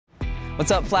What's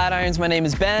up, Flatirons? My name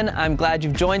is Ben. I'm glad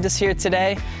you've joined us here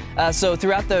today. So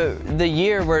throughout the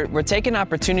year, we're taking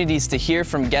opportunities to hear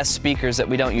from guest speakers that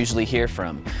we don't usually hear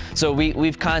from. So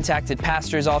we've contacted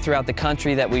pastors all throughout the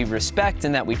country that we respect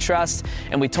and that we trust,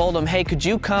 and we told them, hey, could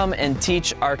you come and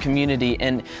teach our community?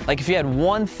 And like, if you had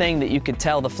one thing that you could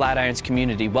tell the Flatirons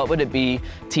community, what would it be?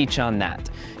 Teach on that.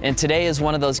 And today is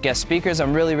one of those guest speakers.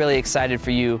 I'm really, really excited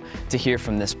for you to hear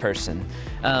from this person.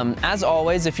 As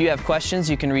always, if you have questions,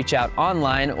 you can reach out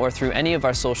online or through any of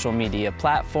our social media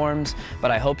platforms,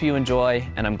 but I hope you enjoy,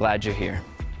 and I'm glad you're here.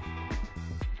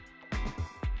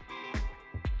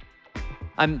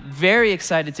 I'm very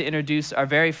excited to introduce our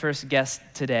very first guest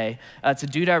today. It's a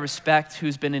dude I respect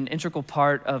who's been an integral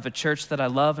part of a church that I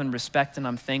love and respect and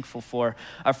I'm thankful for.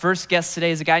 Our first guest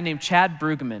today is a guy named Chad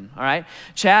Bruegman, all right?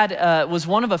 Chad was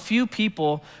one of a few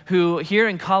people who here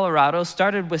in Colorado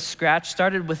started with scratch,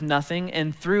 started with nothing,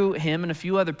 and through him and a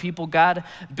few other people, God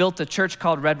built a church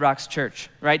called Red Rocks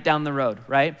Church right down the road,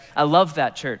 right? I love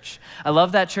that church. I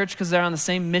love that church because they're on the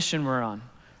same mission we're on.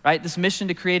 Right? This mission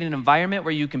to create an environment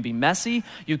where you can be messy,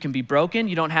 you can be broken,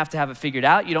 you don't have to have it figured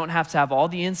out, you don't have to have all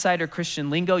the insider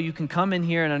Christian lingo. You can come in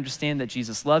here and understand that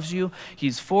Jesus loves you,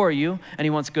 he's for you, and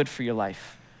he wants good for your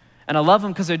life. And I love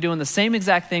them because they're doing the same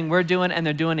exact thing we're doing, and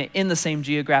they're doing it in the same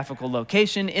geographical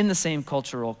location, in the same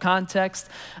cultural context.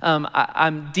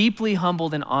 I'm deeply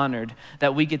humbled and honored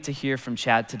that we get to hear from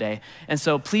Chad today. And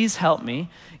so please help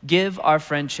me give our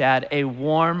friend Chad a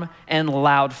warm and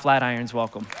loud Flatirons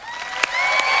welcome.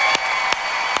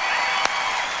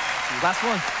 Last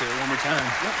one. Do it one more time.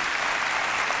 Yep.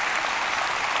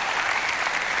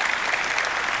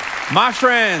 My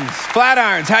friends,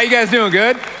 Flatirons, how you guys doing?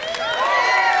 Good?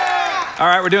 Yeah. All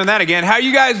right, we're doing that again. How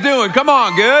you guys doing? Come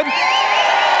on, good?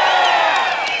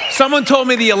 Yeah. Someone told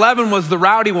me the 11 was the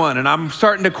rowdy one, and I'm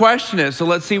starting to question it, so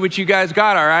let's see what you guys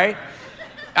got, all right?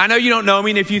 I know you don't know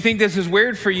me, and if you think this is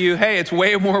weird for you, hey, it's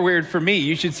way more weird for me.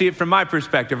 You should see it from my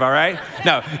perspective, all right?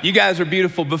 No, you guys are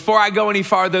beautiful. Before I go any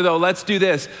farther, though, let's do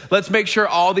this. Let's make sure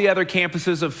all the other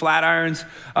campuses of Flatirons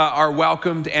are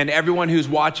welcomed, and everyone who's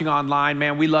watching online,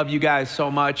 man, we love you guys so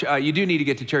much. You do need to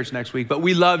get to church next week, but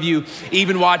we love you,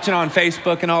 even watching on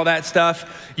Facebook and all that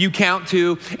stuff. You count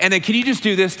too. And then can you just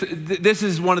do this? This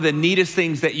is one of the neatest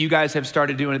things that you guys have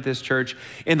started doing at this church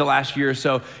in the last year or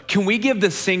so. Can we give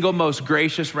the single most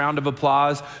gracious round of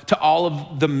applause to all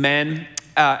of the men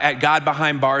at God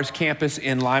Behind Bars campus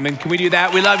in Lyman? Can we do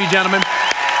that? We love you, gentlemen.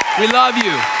 We love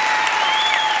you.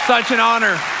 Such an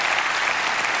honor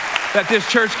that this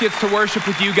church gets to worship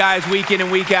with you guys week in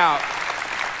and week out.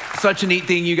 Such a neat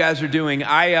thing you guys are doing.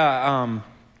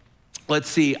 Let's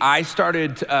see, I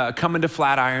started coming to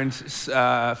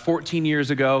Flatirons 14 years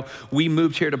ago. We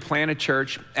moved here to plant a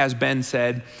church, as Ben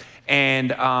said.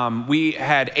 And we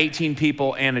had 18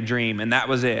 people and a dream, and that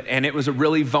was it. And it was a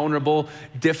really vulnerable,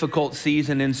 difficult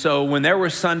season. And so when there were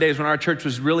Sundays when our church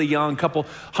was really young, a couple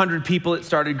hundred people it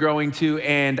started growing to,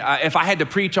 and if I had to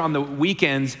preach on the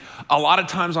weekends, a lot of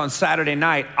times on Saturday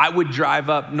night, I would drive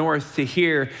up north to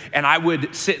here, and I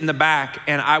would sit in the back,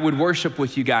 and I would worship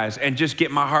with you guys and just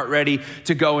get my heart ready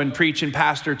to go and preach and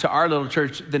pastor to our little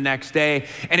church the next day.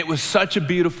 And it was such a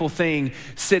beautiful thing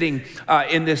sitting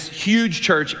in this huge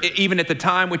church, even at the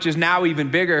time, which is now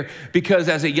even bigger, because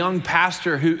as a young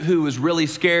pastor who was really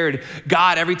scared,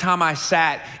 God, every time I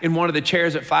sat in one of the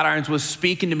chairs at Flatirons, was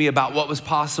speaking to me about what was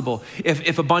possible.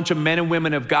 If a bunch of men and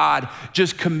women of God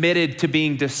just committed to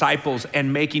being disciples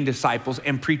and making disciples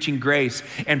and preaching grace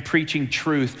and preaching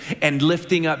truth and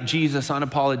lifting up Jesus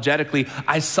unapologetically,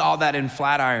 I saw that in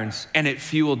Flatirons and it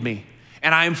fueled me.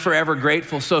 And I am forever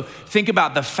grateful. So think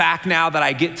about the fact now that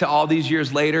I get to all these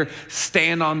years later,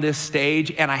 stand on this stage,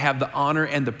 and I have the honor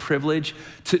and the privilege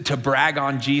to brag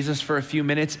on Jesus for a few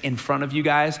minutes in front of you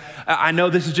guys. I know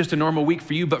this is just a normal week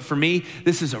for you, but for me,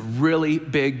 this is a really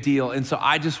big deal. And so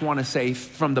I just want to say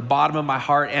from the bottom of my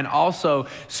heart, and also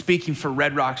speaking for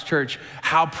Red Rocks Church,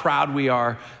 how proud we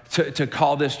are to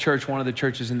call this church one of the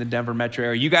churches in the Denver metro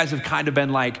area. You guys have kind of been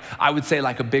like, I would say,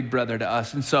 like a big brother to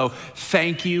us. And so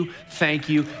thank you, thank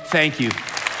you, thank you.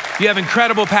 You have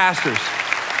incredible pastors.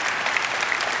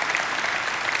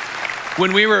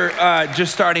 When we were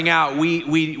just starting out,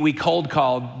 we cold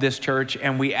called this church,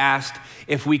 and we asked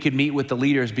if we could meet with the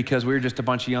leaders because we were just a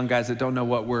bunch of young guys that don't know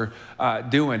what we're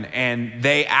doing. And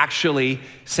they actually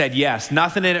said yes.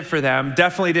 Nothing in it for them.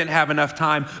 Definitely didn't have enough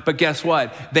time. But guess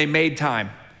what? They made time.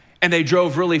 And they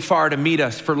drove really far to meet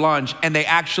us for lunch, and they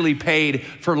actually paid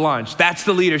for lunch. That's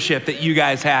the leadership that you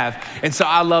guys have. And so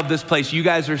I love this place. You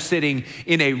guys are sitting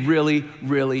in a really,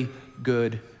 really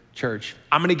good church.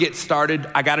 I'm gonna get started.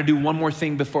 I gotta do one more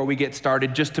thing before we get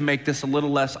started just to make this a little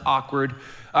less awkward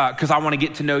because I wanna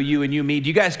get to know you and you me. Do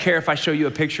you guys care if I show you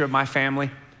a picture of my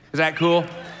family? Is that cool?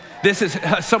 This is,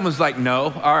 someone's like, no.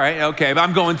 All right, okay, but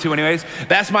I'm going to anyways.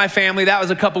 That's my family. That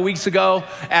was a couple weeks ago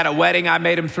at a wedding. I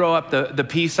made him throw up the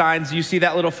peace signs. You see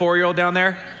that little 4-year-old down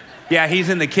there? Yeah, he's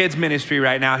in the kids ministry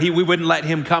right now. We wouldn't let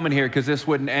him come in here because this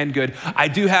wouldn't end good. I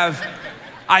do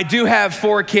have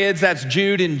 4 kids. That's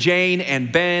Jude and Jane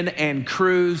and Ben and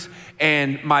Cruz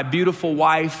and my beautiful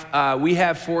wife. We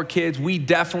have 4 kids. We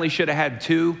definitely should have had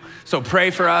 2, so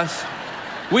pray for us.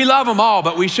 We love them all,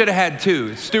 but we should have had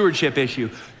 2. Stewardship issue.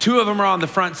 2 of them are on the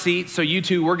front seat, so you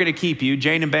 2, we're gonna keep you.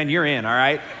 Jane and Ben, you're in, all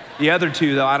right? The other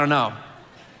 2, though, I don't know.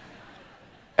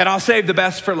 And I'll save the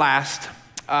best for last.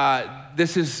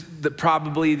 This is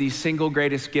probably the single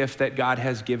greatest gift that God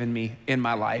has given me in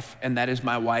my life, and that is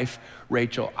my wife,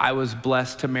 Rachel. I was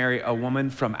blessed to marry a woman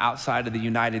from outside of the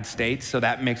United States, so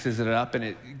that mixes it up and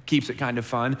it keeps it kind of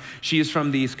fun. She is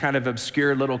from these kind of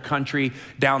obscure little country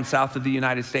down south of the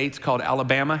United States called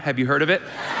Alabama. Have you heard of it?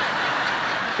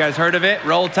 You guys heard of it?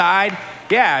 Roll Tide?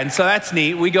 Yeah, and so that's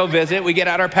neat. We go visit, we get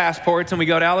out our passports and we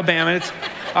go to Alabama.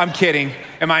 I'm kidding.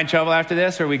 Am I in trouble after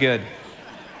this or are we good?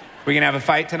 We gonna have a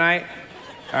fight tonight?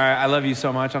 All right, I love you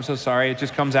so much. I'm so sorry. It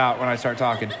just comes out when I start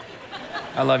talking.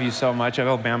 I love you so much.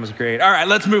 Alabama's great. All right,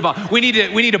 let's move on. We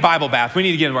need a Bible bath. We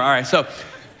need to get into it. All right, so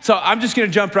I'm just gonna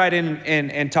jump right in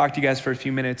and talk to you guys for a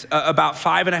few minutes. About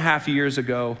 5.5 years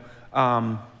ago,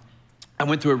 I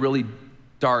went through a really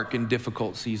dark and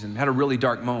difficult season. Had a really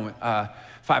dark moment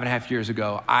 5.5 years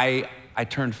ago. I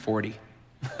turned 40.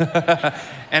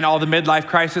 And all the midlife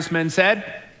crisis men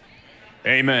said,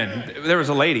 amen. There was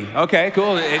a lady. Okay,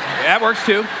 cool. That works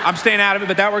too. I'm staying out of it,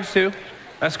 but that works too.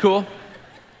 That's cool.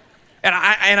 And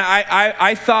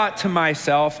I thought to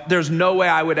myself, there's no way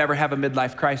I would ever have a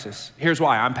midlife crisis. Here's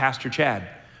why. I'm Pastor Chad.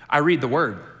 I read the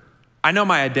Word. I know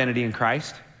my identity in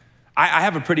Christ. I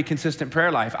have a pretty consistent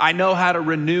prayer life. I know how to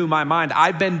renew my mind.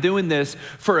 I've been doing this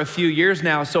for a few years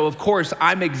now, so of course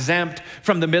I'm exempt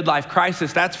from the midlife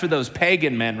crisis. That's for those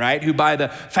pagan men, right? Who buy the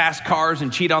fast cars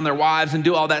and cheat on their wives and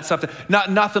do all that stuff.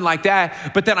 Nothing like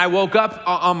that. But then I woke up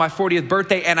on my 40th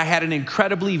birthday and I had an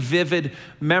incredibly vivid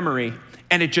memory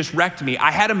and it just wrecked me.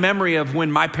 I had a memory of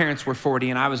when my parents were 40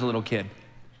 and I was a little kid.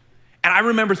 And I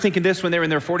remember thinking this when they were in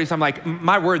their 40s. I'm like,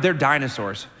 my word, they're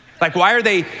dinosaurs. Like, why are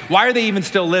they even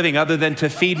still living other than to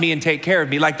feed me and take care of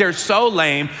me? Like, they're so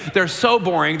lame, they're so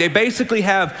boring. They basically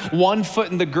have one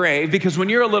foot in the grave because when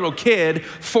you're a little kid,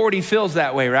 40 feels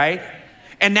that way, right?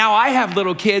 And now I have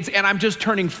little kids and I'm just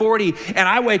turning 40 and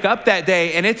I wake up that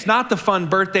day and it's not the fun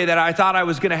birthday that I thought I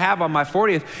was gonna have on my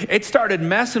 40th. It started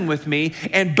messing with me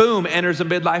and boom, enters a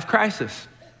midlife crisis.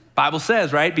 Bible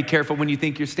says, right? Be careful when you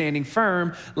think you're standing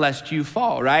firm, lest you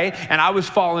fall, right? And I was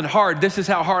falling hard. This is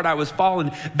how hard I was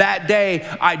falling. That day,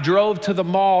 I drove to the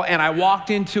mall and I walked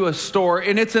into a store,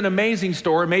 and it's an amazing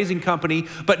store, amazing company,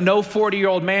 but no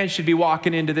 40-year-old man should be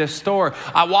walking into this store.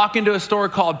 I walk into a store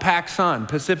called PacSun,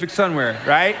 Pacific Sunwear,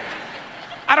 right?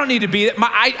 I don't need to be there.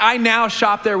 I now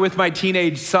shop there with my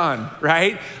teenage son,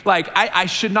 right? Like, I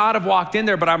should not have walked in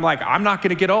there, but I'm like, I'm not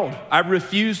gonna get old. I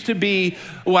refuse to be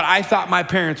what I thought my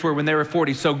parents were when they were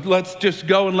 40. So let's just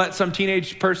go and let some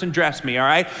teenage person dress me, all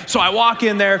right? So I walk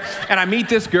in there and I meet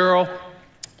this girl.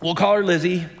 We'll call her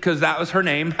Lizzie because that was her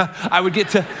name. I would get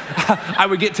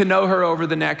to know her over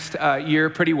the next year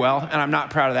pretty well, and I'm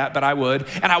not proud of that, but I would.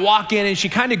 And I walk in and she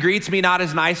kind of greets me not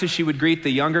as nice as she would greet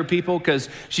the younger people because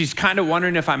she's kind of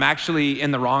wondering if I'm actually in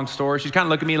the wrong store. She's kind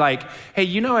of looking at me like, hey,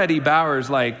 you know Eddie Bauer's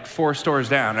like 4 stores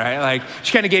down, right? Like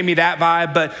she kind of gave me that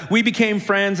vibe, but we became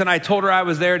friends and I told her I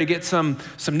was there to get some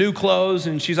new clothes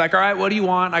and she's like, all right, what do you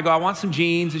want? I go, I want some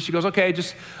jeans. And she goes, okay,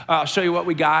 just I'll show you what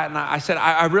we got. And I said,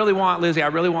 I really want, Lizzie, I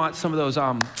really want some of those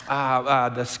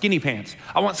the skinny pants.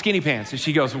 I want skinny pants. And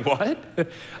she goes, what?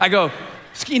 I go,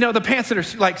 you know, the pants that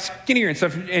are like skinnier and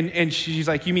stuff. And she's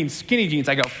like, you mean skinny jeans?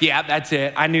 I go, yeah, that's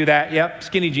it. I knew that. Yep,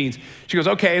 skinny jeans. She goes,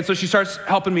 okay. And so she starts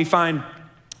helping me find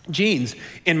jeans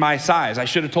in my size. I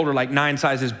should have told her like 9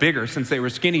 sizes bigger since they were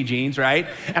skinny jeans, right?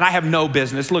 And I have no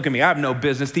business. Look at me. I have no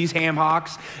business. These ham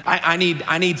hocks, I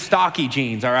need stocky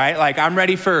jeans, all right? Like I'm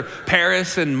ready for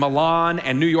Paris and Milan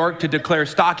and New York to declare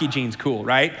stocky jeans cool,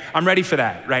 right? I'm ready for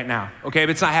that right now, okay?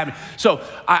 But it's not happening. So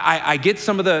I get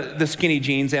some of the skinny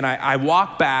jeans and I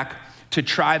walk back to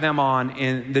try them on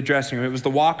in the dressing room. It was the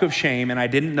walk of shame, and I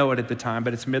didn't know it at the time,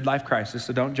 but it's a midlife crisis,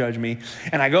 so don't judge me.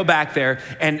 And I go back there,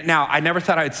 and now I never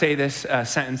thought I'd say this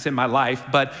sentence in my life,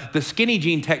 but the skinny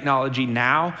jean technology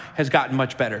now has gotten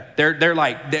much better. They're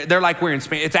like wearing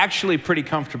spandex. It's actually pretty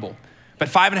comfortable. But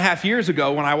 5.5 years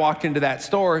ago, when I walked into that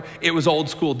store, it was old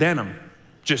school denim.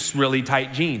 just really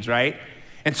tight jeans, right?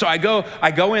 And so I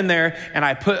go in there and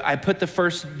I put the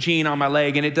first jean on my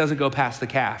leg and it doesn't go past the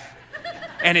calf.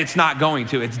 And it's not going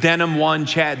to. It's denim 1,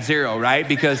 Chad 0, right?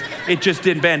 Because it just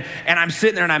didn't bend. And I'm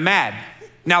sitting there and I'm mad.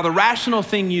 Now, the rational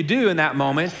thing you do in that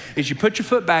moment is you put your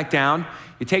foot back down,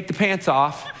 you take the pants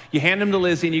off, you hand them to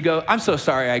Lizzie and you go, I'm so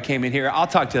sorry I came in here. I'll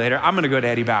talk to you later. I'm gonna go to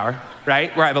Eddie Bauer,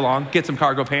 right? Where I belong, get some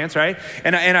cargo pants, right?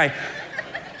 And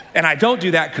I don't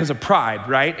do that because of pride,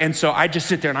 right? And so I just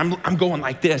sit there and I'm going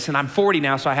like this, and I'm 40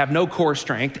 now, so I have no core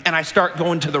strength, and I start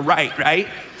going to the right?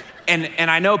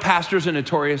 And I know pastors are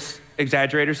notorious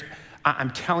exaggerators. I'm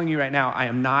telling you right now, I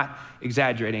am not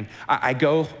exaggerating. I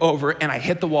go over and I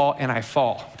hit the wall and I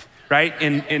fall, right?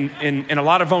 In a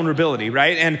lot of vulnerability,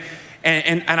 right?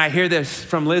 And I hear this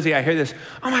from Lizzie. I hear this,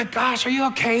 oh my gosh, are you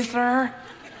okay, sir?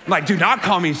 I'm like, do not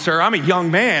call me sir. I'm a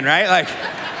young man, right? Like,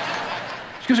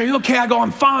 she goes, are you okay? I go,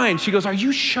 I'm fine. She goes, are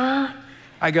you sure?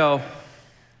 I go,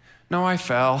 no, I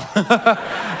fell.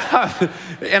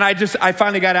 And I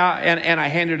finally got out and I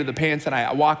handed her the pants and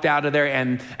I walked out of there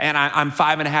and I'm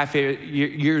 5.5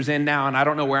 years in now, and I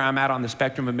don't know where I'm at on the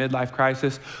spectrum of midlife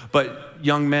crisis, but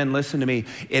young men, listen to me.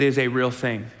 It is a real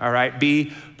thing, all right?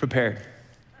 Be prepared.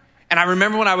 And I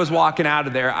remember when I was walking out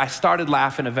of there, I started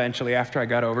laughing eventually after I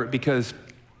got over it, because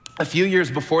a few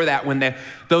years before that, when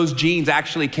those jeans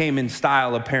actually came in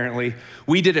style, apparently,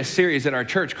 we did a series at our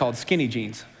church called Skinny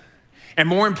Jeans. And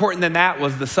more important than that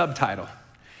was the subtitle.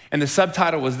 And the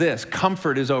subtitle was this: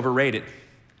 comfort is overrated,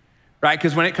 right?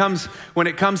 Because when it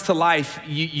comes to life,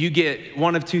 you get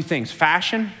one of two things: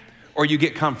 fashion or you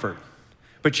get comfort.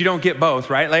 But you don't get both,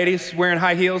 right? Ladies wearing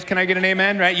high heels, can I get an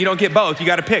amen, right? You don't get both. You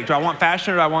got to pick. Do I want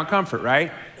fashion or do I want comfort,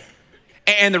 right?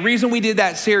 And the reason we did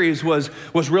that series was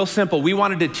real simple. We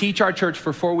wanted to teach our church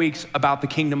for 4 weeks about the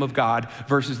kingdom of God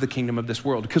versus the kingdom of this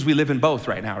world, because we live in both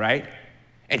right now, right?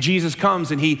 And Jesus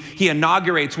comes and he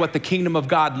inaugurates what the kingdom of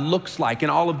God looks like, and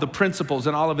all of the principles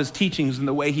and all of his teachings and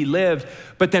the way he lived.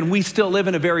 But then we still live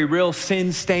in a very real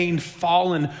sin-stained,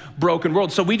 fallen, broken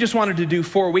world. So we just wanted to do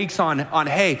 4 weeks on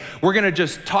hey, we're gonna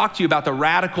just talk to you about the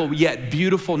radical yet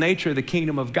beautiful nature of the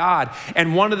kingdom of God.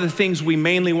 And one of the things we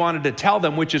mainly wanted to tell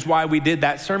them, which is why we did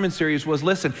that sermon series, was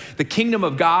listen, the kingdom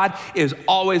of God is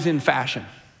always in fashion.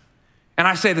 And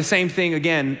I say the same thing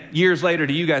again years later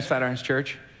to you guys, Flatirons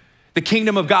Church. The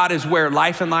kingdom of God is where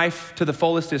life and life to the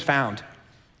fullest is found.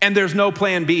 And there's no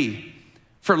plan B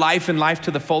for life and life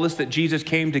to the fullest that Jesus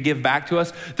came to give back to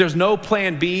us. There's no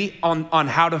plan B on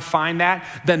how to find that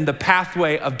than the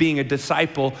pathway of being a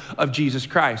disciple of Jesus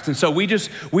Christ. And so we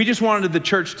just wanted the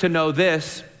church to know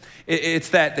this. It's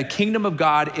that the kingdom of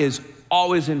God is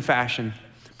always in fashion.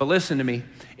 But listen to me,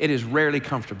 it is rarely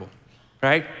comfortable,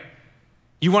 right?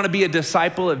 You want to be a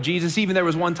disciple of Jesus? Even there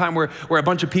was one time where a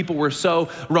bunch of people were so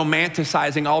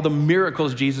romanticizing all the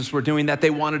miracles Jesus were doing that they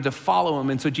wanted to follow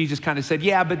him. And so Jesus kind of said,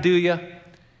 yeah, but do you?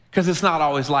 Because it's not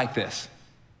always like this.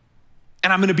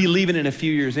 And I'm going to be leaving in a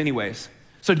few years anyways.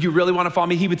 So do you really want to follow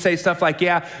me? He would say stuff like,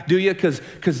 yeah, do you? Because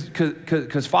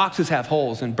foxes have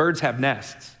holes and birds have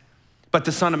nests. But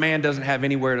the Son of Man doesn't have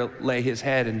anywhere to lay his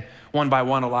head. And one by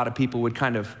one, a lot of people would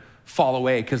kind of fall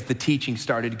away because the teaching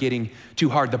started getting too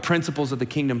hard. The principles of the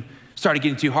kingdom started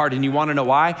getting too hard. And you want to know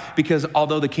why? Because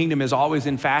although the kingdom is always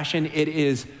in fashion, it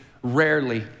is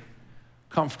rarely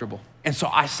comfortable. And so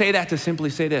I say that to simply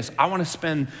say this. I want to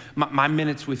spend my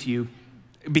minutes with you,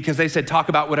 because they said talk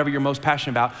about whatever you're most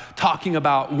passionate about, talking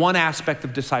about one aspect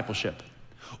of discipleship,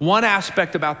 one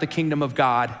aspect about the kingdom of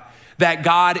God that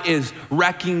God is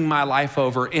wrecking my life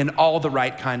over in all the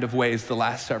right kind of ways the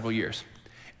last several years.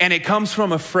 And it comes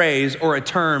from a phrase or a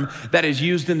term that is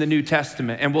used in the New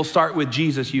Testament. And we'll start with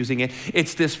Jesus using it.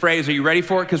 It's this phrase. Are you ready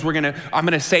for it? Because I'm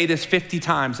gonna say this 50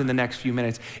 times in the next few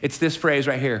minutes. It's this phrase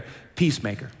right here: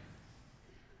 peacemaker.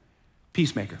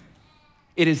 Peacemaker.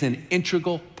 It is an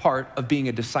integral part of being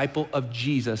a disciple of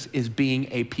Jesus, is being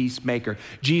a peacemaker.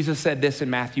 Jesus said this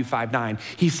in Matthew 5:9.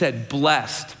 He said,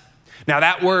 blessed. Now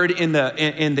that word in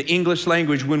the English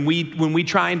language, when we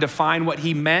try and define what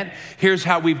he meant, here's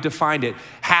how we've defined it: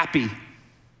 happy,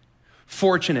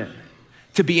 fortunate,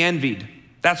 to be envied.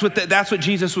 That's what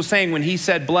Jesus was saying when he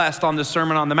said blessed on the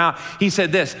Sermon on the Mount. He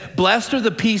said this: blessed are the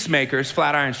peacemakers,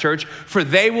 Flatirons Church, for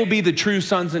they will be the true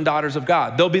sons and daughters of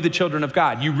God. They'll be the children of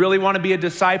God. You really want to be a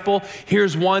disciple?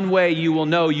 Here's one way you will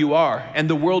know you are, and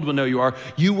the world will know you are.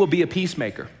 You will be a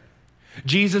peacemaker.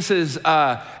 Jesus's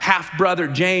half-brother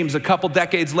James, a couple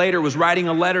decades later, was writing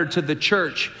a letter to the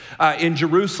church in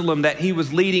Jerusalem that he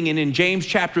was leading. And in James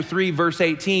chapter 3, verse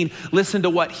 18, listen to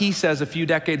what he says a few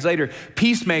decades later.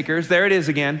 Peacemakers, there it is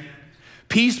again.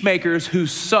 Peacemakers who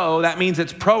sow, that means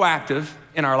it's proactive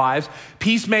in our lives.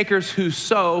 Peacemakers who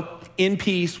sow in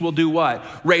peace will do what?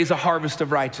 Raise a harvest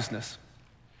of righteousness.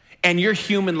 And you're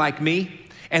human like me.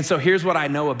 And so here's what I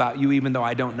know about you, even though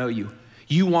I don't know you.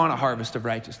 You want a harvest of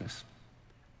righteousness.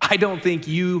 I don't think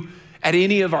you at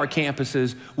any of our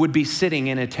campuses would be sitting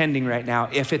and attending right now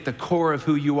if at the core of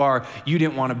who you are, you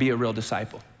didn't want to be a real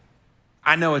disciple.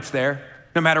 I know it's there.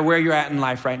 No matter where you're at in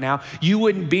life right now, you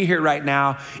wouldn't be here right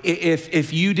now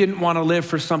if you didn't want to live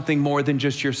for something more than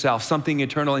just yourself, something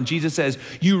eternal. And Jesus says,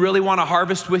 you really want to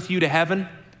harvest with you to heaven?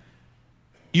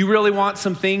 You really want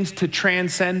some things to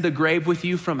transcend the grave with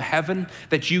you from heaven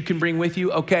that you can bring with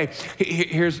you? Okay,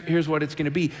 here's what it's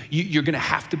gonna be. You're gonna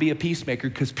have to be a peacemaker,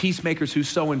 because peacemakers who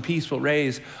sow in peace will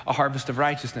raise a harvest of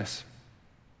righteousness.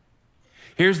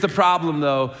 Here's the problem,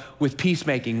 though, with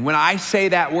peacemaking. When I say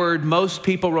that word, most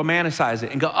people romanticize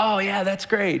it and go, oh, yeah, that's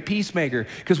great, peacemaker,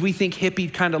 because we think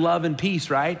hippie kind of love and peace,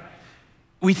 right?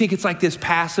 We think it's like this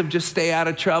passive, just stay out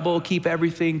of trouble, keep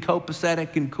everything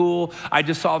copacetic and cool. I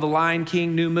just saw the Lion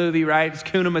King new movie, right? It's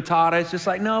Kuna Matata. It's just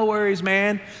like, no worries,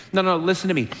 man. No, listen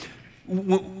to me.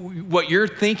 What you're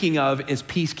thinking of is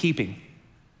peacekeeping,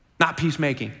 not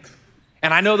peacemaking.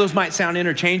 And I know those might sound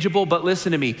interchangeable, but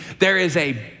listen to me. There is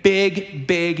a big,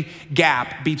 big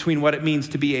gap between what it means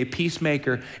to be a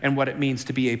peacemaker and what it means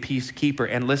to be a peacekeeper.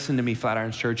 And listen to me,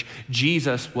 Flatirons Church,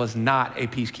 Jesus was not a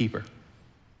peacekeeper.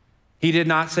 He did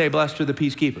not say, blessed are the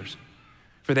peacekeepers,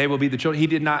 for they will be the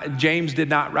children. James did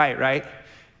not write, right?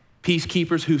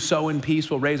 Peacekeepers who sow in peace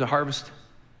will raise a harvest.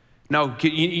 No,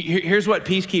 here's what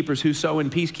peacekeepers who sow in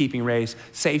peacekeeping raise: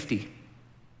 safety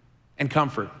and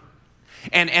comfort.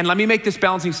 And let me make this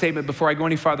balancing statement before I go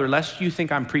any farther, lest you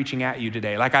think I'm preaching at you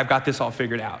today, like I've got this all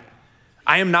figured out.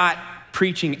 I am not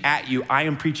preaching at you, I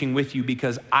am preaching with you,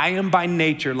 because I am by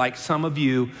nature, like some of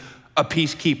you, a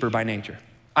peacekeeper by nature.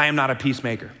 I am not a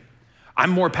peacemaker.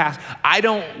 I'm more I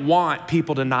don't want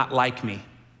people to not like me.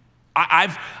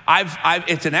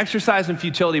 It's an exercise in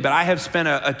futility, but I have spent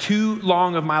a too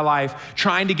long of my life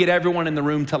trying to get everyone in the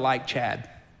room to like Chad.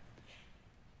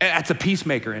 That's a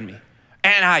peacemaker in me.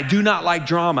 And I do not like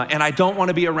drama, and I don't want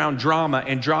to be around drama,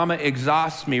 and drama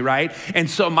exhausts me, right? And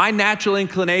so my natural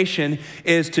inclination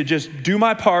is to just do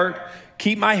my part,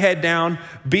 keep my head down,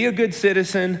 be a good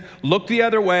citizen, look the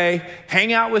other way,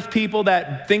 hang out with people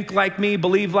that think like me,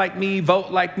 believe like me, vote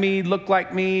like me, look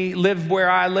like me, live where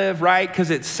I live, right?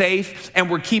 Because it's safe, and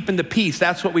we're keeping the peace.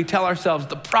 That's what we tell ourselves.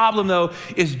 The problem, though,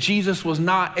 is Jesus was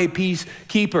not a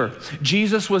peacekeeper.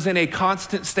 Jesus was in a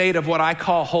constant state of what I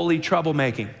call holy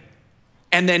troublemaking.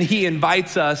 And then he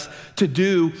invites us to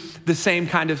do the same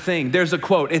kind of thing. There's a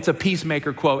quote, it's a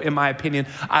peacemaker quote, in my opinion.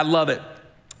 I love it.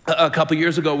 A couple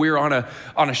years ago, we were on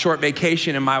a short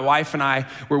vacation, and my wife and I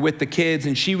were with the kids,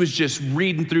 and she was just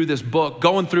reading through this book,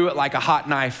 going through it like a hot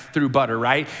knife through butter,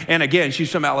 right? And again, she's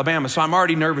from Alabama, so I'm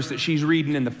already nervous that she's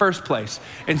reading in the first place.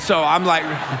 And so I'm like,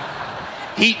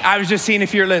 I was just seeing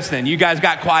if you're listening. You guys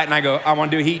got quiet, and I go, I want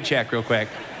to do a heat check real quick.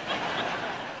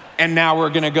 And now we're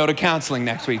gonna go to counseling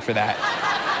next week for that.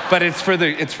 But it's for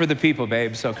the people,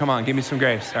 babe. So come on, give me some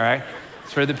grace, all right?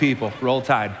 It's for the people. Roll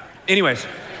Tide. Anyways.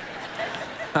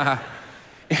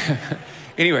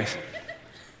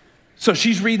 So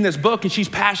she's reading this book, and she's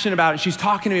passionate about it. She's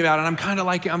talking to me about it, and I'm kind of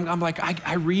like, I'm like,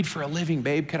 I read for a living,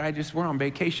 babe. We're on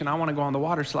vacation. I want to go on the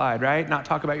water slide, right? Not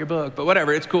talk about your book, but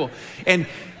whatever, it's cool. And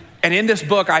in this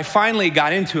book, I finally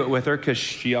got into it with her, because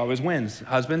she always wins.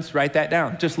 Husbands, write that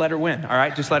down. Just let her win, all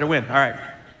right? Just let her win, all right?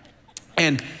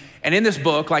 And in this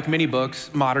book, like many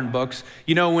books, modern books,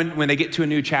 you know, when they get to a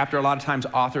new chapter, a lot of times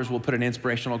authors will put an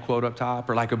inspirational quote up top,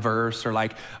 or like a verse, or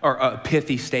a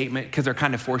pithy statement, because they're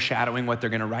kind of foreshadowing what they're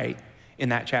gonna write in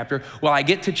that chapter. Well, I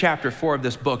get to chapter 4 of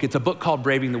this book. It's a book called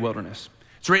Braving the Wilderness.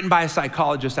 It's written by a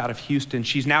psychologist out of Houston.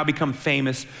 She's now become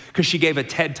famous because she gave a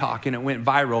TED Talk and it went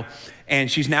viral.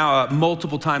 And she's now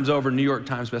multiple times over New York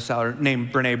Times bestseller,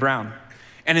 named Brene Brown.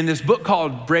 And in this book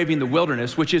called Braving the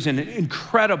Wilderness, which is an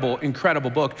incredible,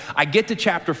 incredible book, I get to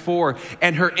chapter 4,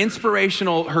 and her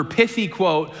pithy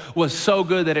quote was so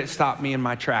good that it stopped me in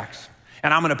my tracks.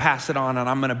 And I'm gonna pass it on, and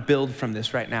I'm gonna build from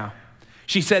this right now.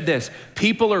 She said this: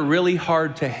 people are really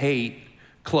hard to hate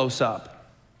close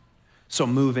up, so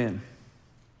move in.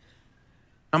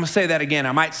 I'm gonna say that again.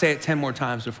 I might say it 10 more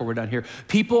times before we're done here.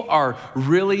 People are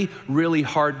really, really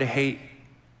hard to hate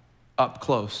up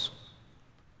close,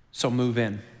 so move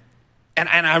in. And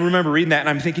I remember reading that, and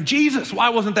I'm thinking, Jesus, why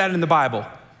wasn't that in the Bible?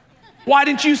 Why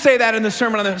didn't you say that in the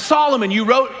Sermon on the Solomon? You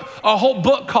wrote a whole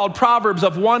book called Proverbs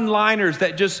of one-liners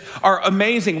that just are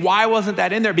amazing. Why wasn't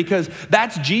that in there? Because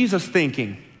that's Jesus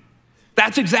thinking.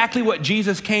 That's exactly what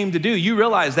Jesus came to do. You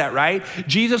realize that, right?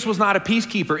 Jesus was not a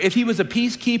peacekeeper. If he was a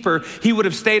peacekeeper, he would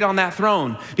have stayed on that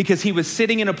throne because he was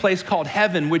sitting in a place called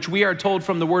heaven, which we are told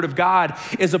from the word of God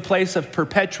is a place of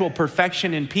perpetual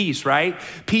perfection and peace, right?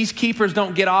 Peacekeepers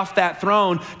don't get off that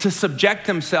throne to subject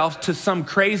themselves to some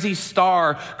crazy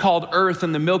star called Earth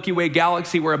in the Milky Way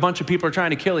galaxy where a bunch of people are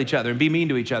trying to kill each other and be mean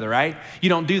to each other, right? You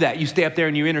don't do that. You stay up there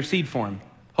and you intercede for them.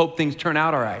 Hope things turn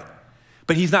out all right.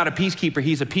 But he's not a peacekeeper,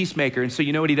 he's a peacemaker. And so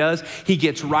you know what he does? He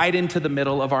gets right into the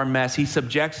middle of our mess. He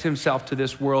subjects himself to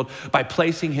this world by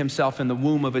placing himself in the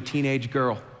womb of a teenage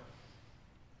girl.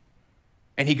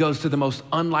 And he goes to the most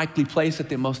unlikely place at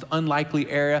the most unlikely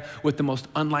area with the most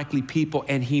unlikely people.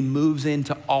 And he moves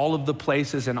into all of the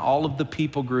places and all of the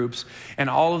people groups and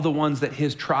all of the ones that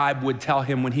his tribe would tell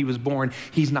him when he was born,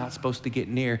 he's not supposed to get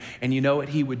near. And you know what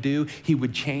he would do? He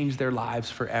would change their lives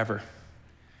forever.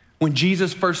 When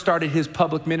Jesus first started his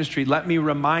public ministry, let me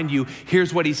remind you,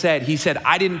 here's what he said. He said,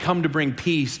 I didn't come to bring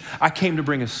peace. I came to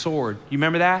bring a sword. You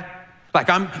remember that?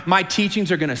 Like my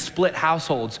teachings are gonna split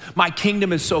households. My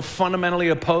kingdom is so fundamentally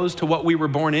opposed to what we were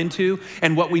born into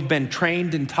and what we've been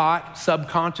trained and taught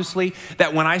subconsciously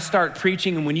that when I start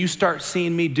preaching and when you start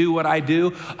seeing me do what I do,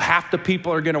 half the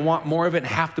people are gonna want more of it and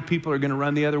half the people are gonna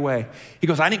run the other way. He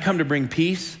goes, I didn't come to bring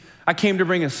peace. I came to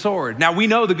bring a sword. Now we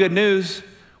know the good news.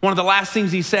 One of the last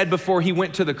things he said before he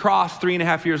went to the cross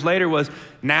 3.5 years later was,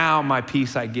 now my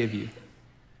peace I give you.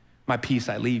 My peace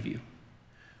I leave you.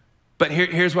 But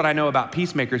here's what I know about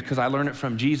peacemakers because I learned it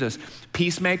from Jesus.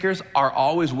 Peacemakers are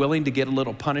always willing to get a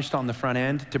little punished on the front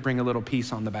end to bring a little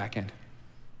peace on the back end. Do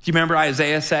you remember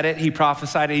Isaiah said it? He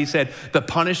prophesied it. He said, the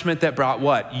punishment that brought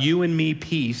what? You and me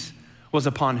peace was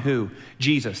upon who?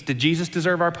 Jesus. Did Jesus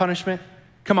deserve our punishment?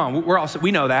 Come on,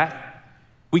 we know that.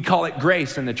 We call it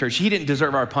grace in the church. He didn't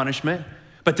deserve our punishment,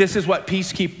 but this is what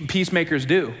peacemakers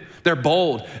do. They're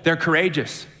bold, they're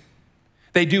courageous.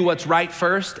 They do what's right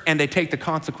first and they take the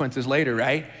consequences later,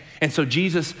 right? And so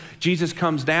Jesus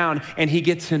comes down and he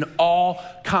gets in all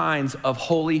kinds of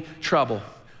holy trouble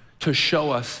to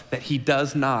show us that he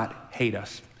does not hate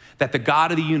us. That the God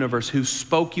of the universe who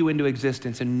spoke you into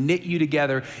existence and knit you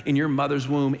together in your mother's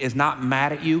womb is not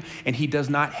mad at you and he does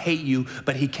not hate you,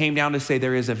 but he came down to say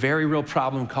there is a very real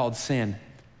problem called sin.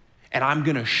 And I'm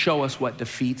gonna show us what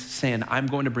defeats sin. I'm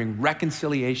going to bring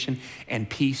reconciliation and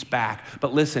peace back.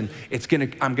 But listen,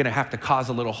 I'm gonna have to cause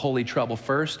a little holy trouble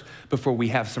first before we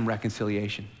have some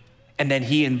reconciliation. And then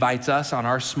he invites us on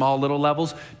our small little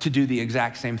levels to do the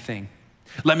exact same thing.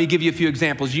 Let me give you a few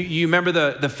examples. You remember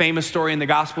the famous story in the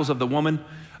Gospels of the woman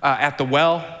at the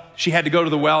well? She had to go to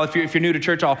the well. If you're new to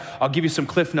church, I'll give you some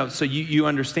cliff notes so you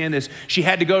understand this. She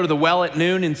had to go to the well at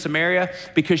noon in Samaria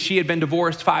because she had been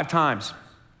divorced 5 times.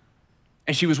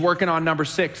 And she was working on number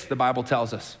 6, the Bible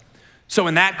tells us. So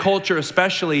in that culture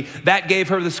especially, that gave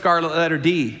her the scarlet letter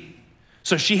D.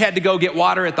 So she had to go get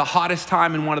water at the hottest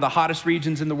time in one of the hottest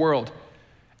regions in the world.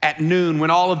 At noon,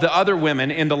 when all of the other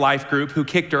women in the life group who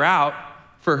kicked her out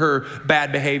for her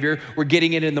bad behavior were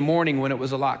getting it in the morning when it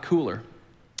was a lot cooler.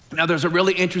 Now there's a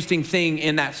really interesting thing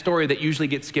in that story that usually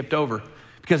gets skipped over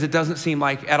because it doesn't seem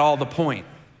like at all the point.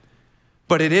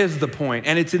 But it is the point.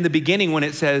 And it's in the beginning when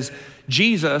it says,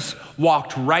 Jesus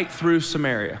walked right through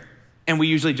Samaria. And we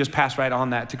usually just pass right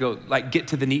on that to go get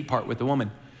to the neat part with the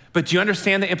woman. But do you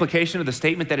understand the implication of the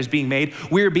statement that is being made?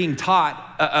 We're being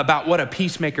taught about what a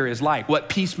peacemaker is like, what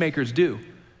peacemakers do.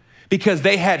 Because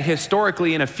they had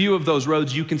historically, in a few of those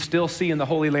roads you can still see in the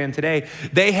Holy Land today,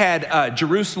 they had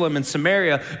Jerusalem and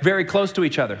Samaria very close to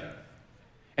each other.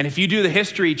 And if you do the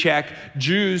history check,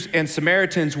 Jews and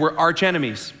Samaritans were arch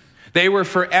enemies. They were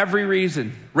for every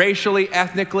reason, racially,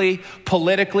 ethnically,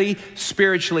 politically,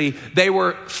 spiritually, they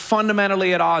were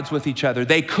fundamentally at odds with each other.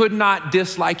 They could not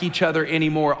dislike each other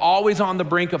anymore, always on the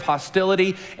brink of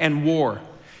hostility and war.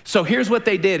 So here's what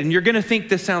they did, and you're gonna think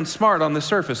this sounds smart on the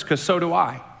surface, because so do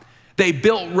I. They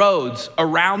built roads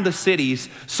around the cities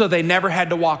so they never had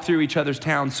to walk through each other's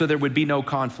towns so there would be no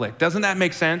conflict. Doesn't that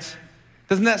make sense?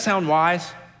 Doesn't that sound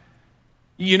wise?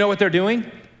 You know what they're doing?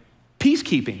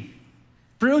 Peacekeeping.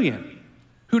 Brilliant.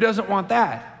 Who doesn't want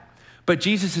that? But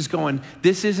Jesus is going,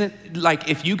 this isn't like,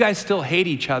 if you guys still hate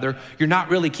each other, you're not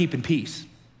really keeping peace.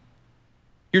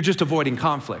 You're just avoiding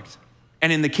conflict.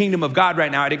 And in the kingdom of God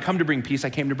right now, I didn't come to bring peace, I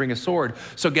came to bring a sword.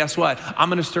 So guess what? I'm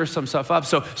gonna stir some stuff up.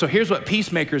 So here's what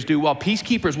peacemakers do. While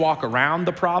peacekeepers walk around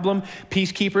the problem,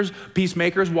 peacemakers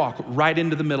walk right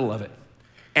into the middle of it.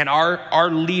 And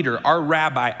our leader, our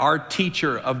rabbi, our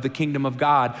teacher of the kingdom of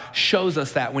God shows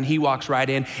us that when he walks right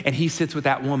in and he sits with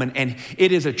that woman, and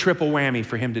it is a triple whammy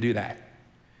for him to do that.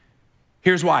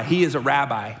 Here's why. He is a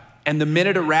rabbi. And the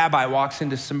minute a rabbi walks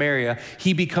into Samaria,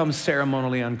 he becomes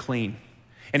ceremonially unclean.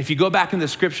 And if you go back in the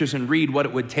scriptures and read what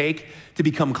it would take to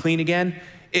become clean again,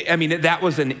 that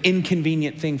was an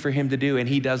inconvenient thing for him to do, and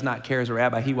he does not care as a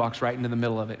rabbi. He walks right into the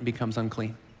middle of it and becomes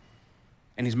unclean.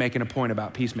 And he's making a point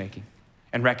about peacemaking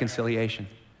and reconciliation.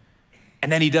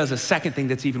 And then he does a second thing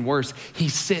that's even worse. He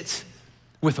sits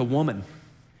with a woman.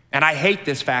 And I hate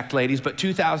this fact, ladies, but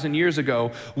 2,000 years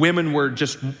ago, women were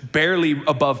just barely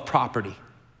above property.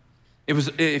 It was,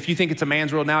 if you think it's a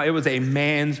man's world now, it was a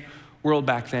man's world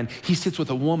back then. He sits with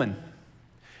a woman.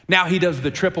 Now he does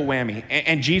the triple whammy,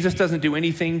 and Jesus doesn't do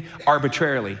anything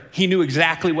arbitrarily. He knew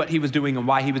exactly what he was doing and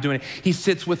why he was doing it. He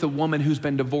sits with a woman who's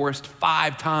been divorced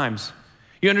 5 times.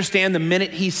 You understand, the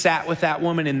minute he sat with that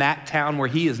woman in that town where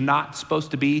he is not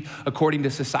supposed to be according to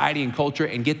society and culture,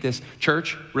 and get this,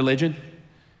 church, religion,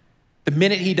 the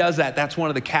minute he does that, that's one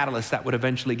of the catalysts that would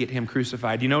eventually get him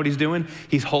crucified. You know what he's doing?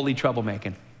 He's holy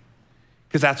troublemaking.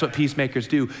 Because that's what peacemakers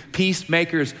do.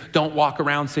 Peacemakers don't walk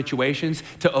around situations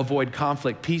to avoid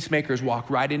conflict. Peacemakers walk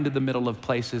right into the middle of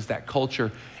places that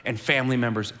culture and family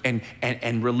members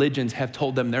and religions have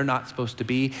told them they're not supposed to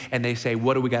be, and they say,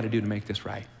 what do we got to do to make this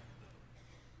right?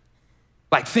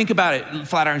 Like, think about it,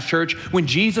 Flatirons Church. When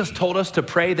Jesus told us to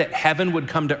pray that heaven would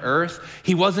come to earth,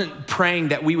 he wasn't praying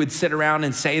that we would sit around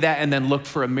and say that and then look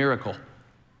for a miracle.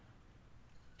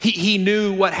 He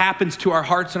knew what happens to our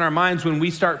hearts and our minds when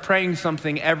we start praying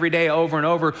something every day over and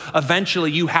over.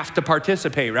 Eventually, you have to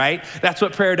participate, right? That's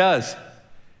what prayer does.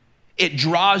 It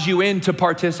draws you into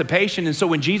participation. And so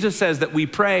when Jesus says that we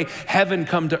pray, heaven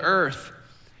come to earth,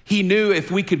 he knew if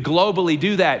we could globally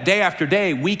do that day after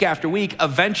day, week after week,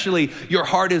 eventually your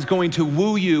heart is going to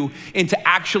woo you into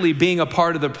actually being a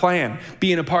part of the plan,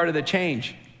 being a part of the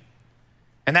change.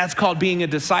 And that's called being a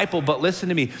disciple. But listen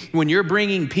to me, when you're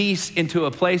bringing peace into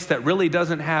a place that really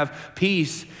doesn't have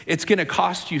peace, it's gonna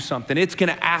cost you something. It's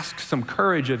gonna ask some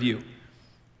courage of you.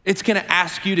 It's gonna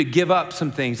ask you to give up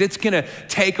some things. It's gonna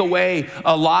take away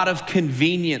a lot of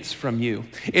convenience from you.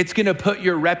 It's gonna put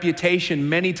your reputation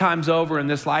many times over in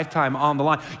this lifetime on the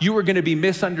line. You are gonna be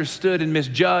misunderstood and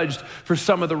misjudged for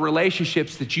some of the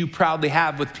relationships that you proudly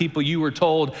have with people you were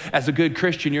told as a good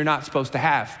Christian you're not supposed to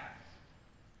have.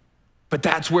 But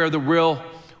that's where the real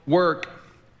work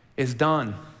is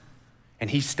done. And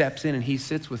he steps in and he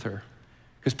sits with her.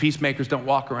 Because peacemakers don't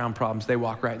walk around problems, they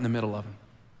walk right in the middle of them.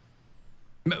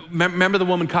 Remember the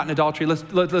woman caught in adultery?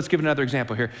 Let's give another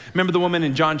example here. Remember the woman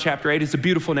in John chapter 8? It's a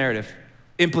beautiful narrative.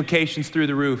 Implications through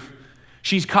the roof.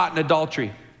 She's caught in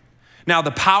adultery. Now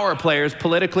the power players,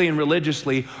 politically and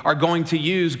religiously, are going to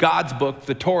use God's book,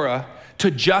 the Torah,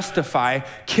 to justify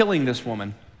killing this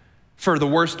woman for the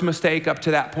worst mistake up to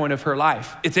that point of her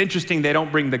life. It's interesting they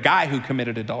don't bring the guy who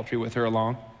committed adultery with her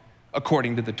along,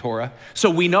 according to the Torah. So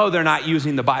we know they're not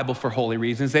using the Bible for holy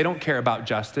reasons. They don't care about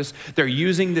justice. They're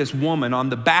using this woman on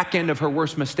the back end of her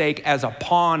worst mistake as a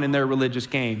pawn in their religious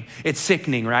game. It's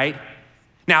sickening, right?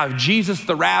 Now, if Jesus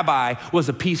the rabbi was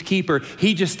a peacekeeper,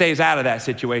 he just stays out of that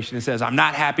situation and says, I'm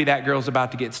not happy that girl's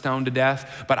about to get stoned to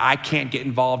death, but I can't get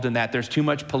involved in that. There's too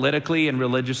much politically and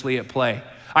religiously at play.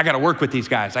 I got to work with these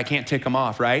guys. I can't tick them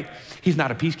off, right? He's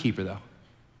not a peacekeeper, though.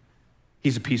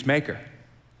 He's a peacemaker.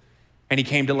 And he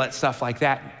came to let stuff like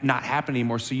that not happen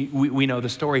anymore. So we know the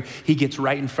story. He gets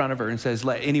right in front of her and says,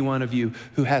 let any one of you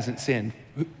who hasn't sinned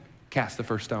cast the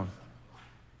first stone.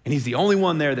 And he's the only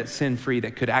one there that's sin-free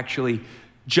that could actually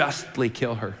justly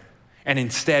kill her. And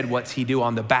instead, what's he do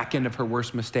on the back end of her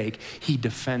worst mistake? He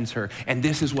defends her. And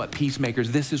this is what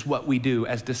peacemakers, this is what we do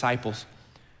as disciples.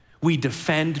 We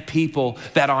defend people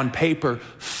that on paper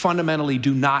fundamentally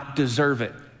do not deserve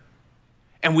it.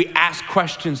 And we ask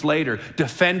questions later.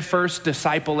 Defend first,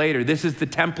 disciple later. This is the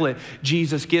template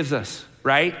Jesus gives us,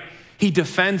 right? He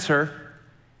defends her.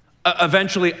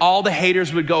 Eventually, all the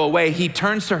haters would go away. He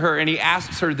turns to her and he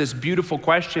asks her this beautiful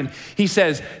question. He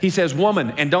says,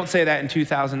 woman, and don't say that in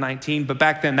 2019, but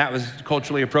back then that was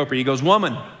culturally appropriate. He goes,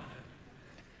 woman,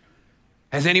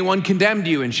 has anyone condemned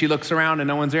you? And she looks around and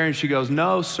no one's there. And she goes,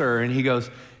 no, sir. And he goes,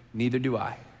 neither do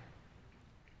I.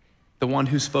 The one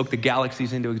who spoke the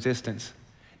galaxies into existence,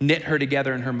 knit her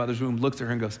together in her mother's womb, looks at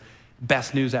her and goes,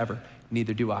 best news ever.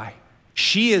 Neither do I.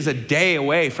 She is a day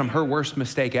away from her worst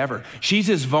mistake ever. She's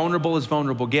as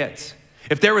vulnerable gets.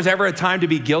 If there was ever a time to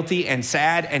be guilty and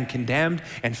sad and condemned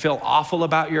and feel awful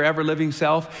about your ever living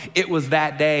self, it was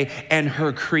that day. And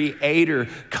her creator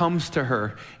comes to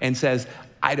her and says,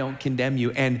 I don't condemn you.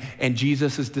 And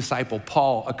Jesus' disciple,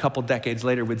 Paul, a couple decades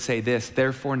later would say this,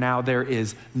 therefore now there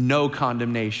is no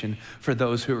condemnation for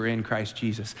those who are in Christ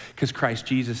Jesus. Because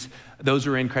those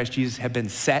who are in Christ Jesus have been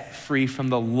set free from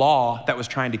the law that was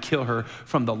trying to kill her,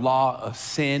 from the law of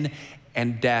sin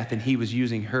and death, and he was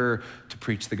using her to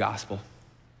preach the gospel.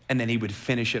 And then he would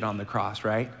finish it on the cross,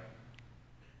 right?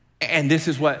 And this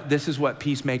is what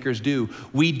peacemakers do.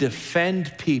 We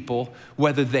defend people,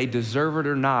 whether they deserve it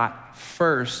or not,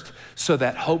 first, so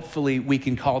that hopefully we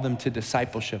can call them to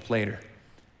discipleship later.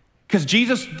 Because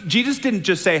Jesus didn't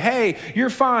just say, hey, you're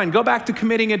fine, go back to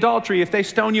committing adultery. If they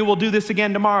stone you, we'll do this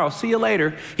again tomorrow. See you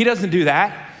later. He doesn't do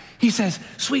that. He says,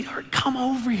 sweetheart, come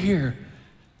over here.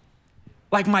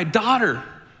 Like my daughter,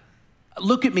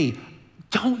 look at me.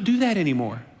 Don't do that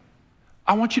anymore.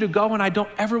 I want you to go, and I don't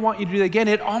ever want you to do that again.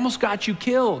 It almost got you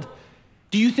killed.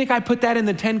 Do you think I put that in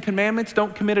the 10 Commandments,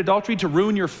 don't commit adultery, to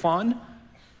ruin your fun?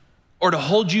 Or to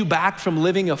hold you back from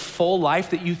living a full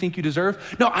life that you think you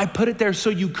deserve? No, I put it there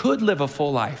so you could live a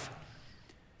full life.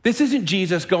 This isn't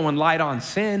Jesus going light on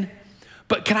sin.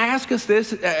 But can I ask us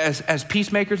this as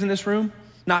peacemakers in this room,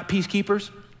 not peacekeepers?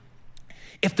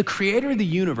 If the creator of the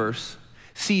universe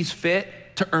sees fit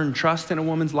to earn trust in a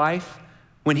woman's life,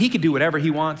 when he could do whatever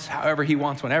he wants, however he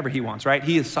wants, whenever he wants, right?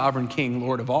 He is sovereign king,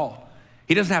 Lord of all.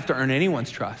 He doesn't have to earn anyone's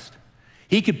trust.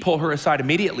 He could pull her aside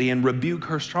immediately and rebuke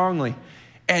her strongly.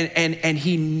 And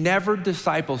he never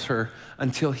disciples her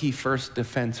until he first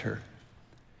defends her.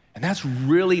 And that's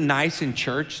really nice in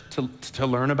church to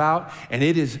learn about. And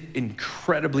it is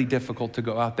incredibly difficult to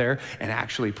go out there and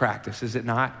actually practice, is it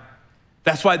not?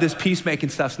 That's why this peacemaking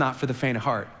stuff's not for the faint of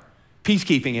heart.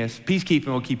 Peacekeeping is. Peacekeeping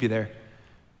will keep you there.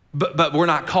 But we're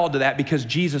not called to that because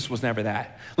Jesus was never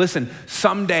that. Listen,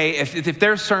 someday, if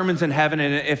there's sermons in heaven,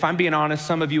 and if I'm being honest,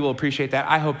 some of you will appreciate that.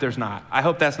 I hope there's not. I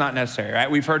hope that's not necessary,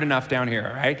 right? We've heard enough down here,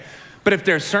 right? But if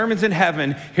there's sermons in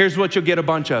heaven, here's what you'll get a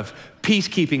bunch of: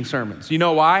 peacekeeping sermons. You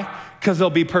know why? Because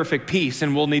there'll be perfect peace,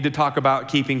 and we'll need to talk about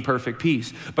keeping perfect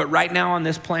peace. But right now on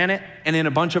this planet, and in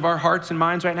a bunch of our hearts and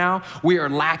minds right now, we are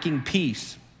lacking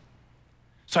peace.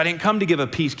 So I didn't come to give a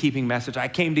peacekeeping message. I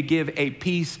came to give a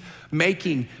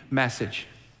peacemaking message.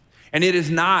 And it is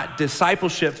not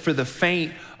discipleship for the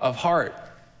faint of heart.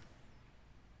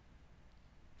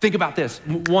 Think about this.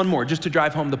 One more, just to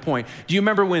drive home the point. Do you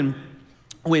remember when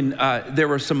there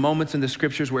were some moments in the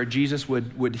scriptures where Jesus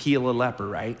would heal a leper,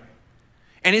 right?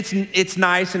 And it's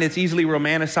nice and it's easily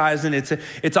romanticized, and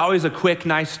it's always a quick,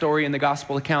 nice story in the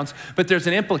gospel accounts. But there's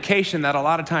an implication that a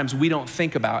lot of times we don't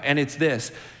think about, and it's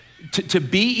this. To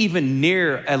be even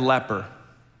near a leper,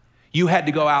 you had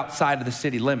to go outside of the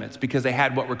city limits because they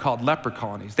had what were called leper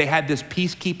colonies. They had this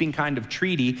peacekeeping kind of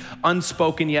treaty,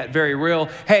 unspoken yet very real.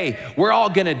 Hey, we're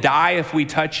all gonna die if we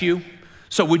touch you.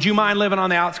 So would you mind living on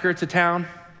the outskirts of town,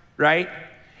 right?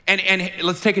 And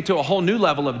let's take it to a whole new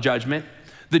level of judgment.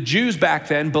 The Jews back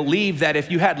then believed that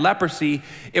if you had leprosy,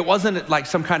 it wasn't like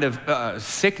some kind of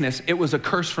sickness, it was a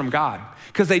curse from God,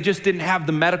 because they just didn't have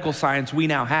the medical science we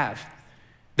now have.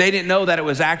 They didn't know that it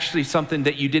was actually something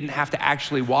that you didn't have to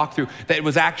actually walk through, that it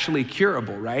was actually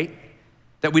curable, right?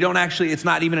 That it's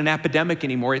not even an epidemic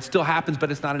anymore. It still happens,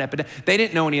 but it's not an epidemic. They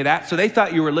didn't know any of that, so they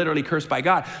thought you were literally cursed by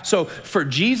God. So for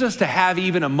Jesus to have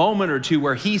even a moment or two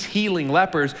where he's healing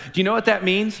lepers, do you know what that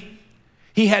means?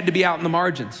 He had to be out in the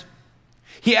margins.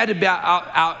 He had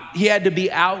to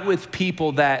be out with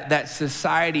people that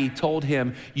society told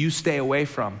him, you stay away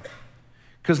from.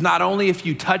 Because not only if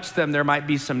you touch them, there might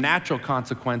be some natural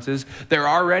consequences, they're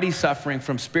already suffering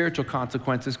from spiritual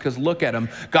consequences, because look at them.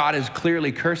 God has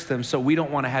clearly cursed them, so we don't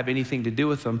want to have anything to do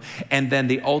with them. And then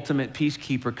the ultimate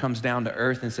peacekeeper comes down to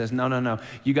earth and says, no,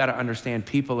 you got to understand,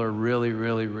 people are really,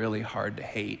 really, really hard to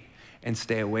hate and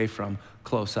stay away from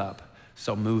close up.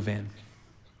 So move in.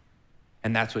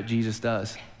 And that's what Jesus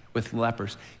does with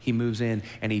lepers. He moves in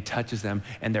and he touches them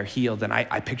and they're healed. And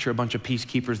I picture a bunch of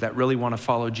peacekeepers that really want to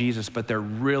follow Jesus, but they're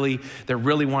really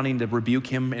wanting to rebuke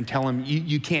him and tell him,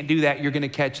 you can't do that, you're going to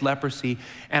catch leprosy.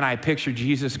 And I picture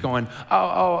Jesus going,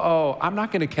 oh, I'm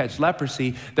not going to catch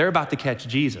leprosy. They're about to catch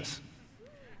Jesus.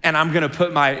 And I'm going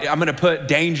to put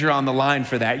danger on the line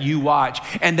for that. You watch.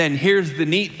 And then here's the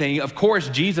neat thing. Of course,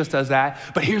 Jesus does that,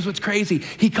 but here's what's crazy.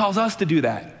 He calls us to do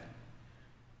that.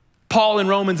 Paul in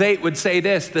Romans 8 would say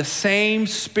this: the same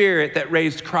spirit that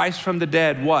raised Christ from the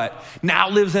dead, what? Now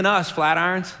lives in us,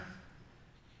 Flatirons.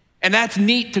 And that's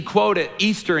neat to quote at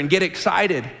Easter and get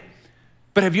excited.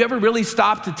 But have you ever really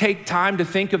stopped to take time to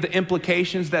think of the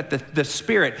implications that the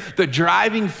spirit, the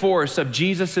driving force of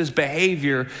Jesus's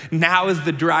behavior, now is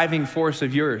the driving force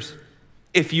of yours?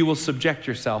 If you will subject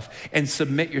yourself and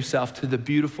submit yourself to the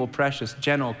beautiful, precious,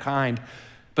 gentle, kind,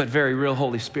 but very real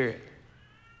Holy Spirit.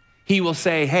 He will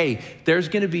say, hey, there's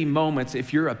going to be moments,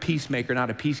 if you're a peacemaker, not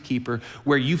a peacekeeper,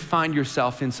 where you find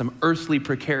yourself in some earthly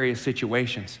precarious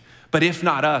situations. But if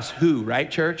not us, who, right,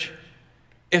 church?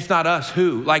 If not us,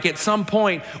 who? Like at some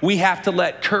point, we have to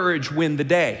let courage win the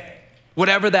day.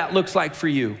 whatever that looks like for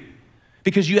you.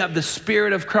 Because you have the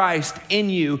Spirit of Christ in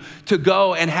you to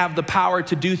go and have the power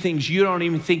to do things you don't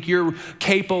even think you're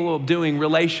capable of doing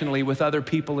relationally with other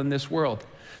people in this world.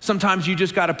 Sometimes you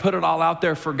just got to put it all out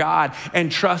there for God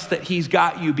and trust that he's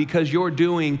got you because you're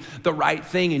doing the right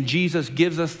thing. And Jesus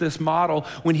gives us this model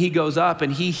when he goes up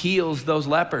and he heals those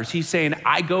lepers. He's saying,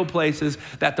 I go places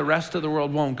that the rest of the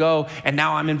world won't go. And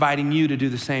now I'm inviting you to do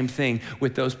the same thing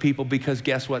with those people because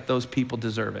guess what? Those people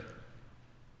deserve it.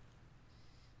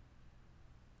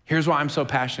 Here's why I'm so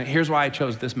passionate. Here's why I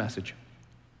chose this message.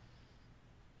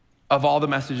 Of all the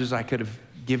messages I could have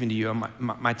given to you on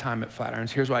my time at Flatirons,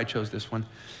 here's why I chose this one.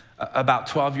 About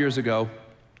 12 years ago,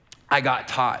 I got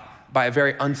taught by a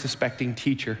very unsuspecting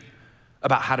teacher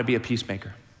about how to be a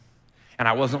peacemaker. And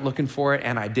I wasn't looking for it,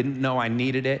 and I didn't know I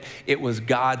needed it. It was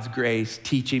God's grace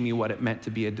teaching me what it meant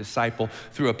to be a disciple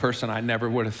through a person I never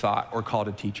would have thought or called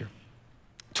a teacher.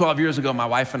 12 years ago, my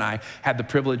wife and I had the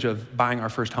privilege of buying our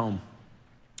first home.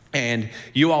 And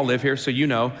you all live here, so you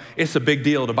know it's a big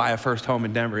deal to buy a first home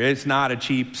in Denver. It's not a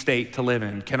cheap state to live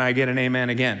in. Can I get an amen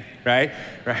again, right?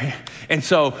 And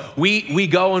so we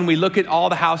go and we look at all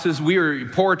the houses. We were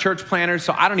poor church planners,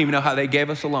 so I don't even know how they gave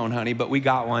us a loan, honey, but we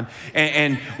got one.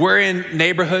 And we're in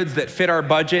neighborhoods that fit our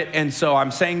budget. And so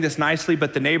I'm saying this nicely,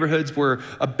 but the neighborhoods were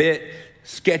a bit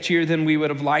sketchier than we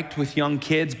would have liked with young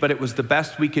kids, but it was the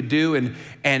best we could do.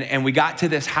 And we got to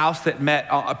this house that met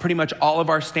pretty much all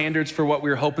of our standards for what we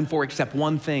were hoping for, except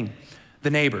one thing, the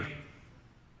neighbor.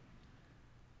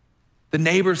 The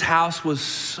neighbor's house was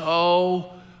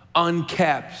so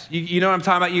unkept. You know what I'm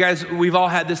talking about? You guys, we've all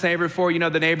had this neighbor before. You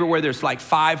know the neighbor where there's like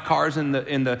 5 cars in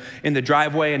the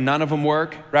driveway and none of them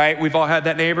work, right? We've all had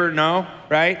that neighbor, no,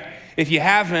 right? If you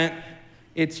haven't,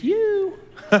 it's you.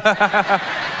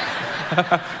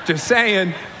 Just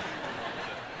saying.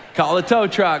 Call a tow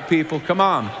truck, people. Come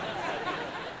on.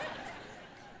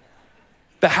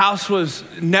 The house was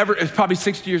probably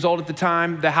 60 years old at the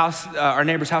time. The house, our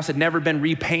neighbor's house had never been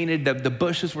repainted. The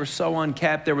bushes were so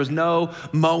unkept. There was no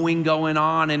mowing going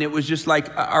on. And it was just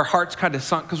like our hearts kind of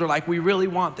sunk because we're like, we really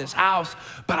want this house,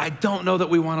 but I don't know that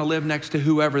we want to live next to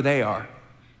whoever they are.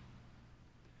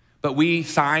 But we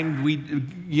signed,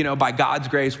 by God's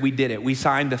grace, we did it. We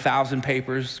signed the 1,000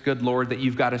 papers, good Lord, that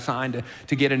you've got to sign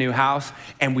to get a new house.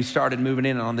 And we started moving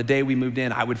in. And on the day we moved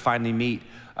in, I would finally meet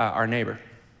our neighbor.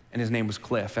 And his name was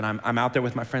Cliff. And I'm out there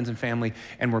with my friends and family,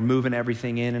 and we're moving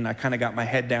everything in. And I kind of got my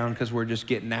head down because we're just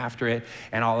getting after it.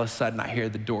 And all of a sudden, I hear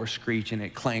the door screech, and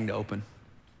it clanged open.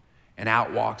 And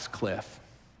out walks Cliff.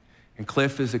 And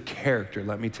Cliff is a character,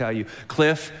 let me tell you.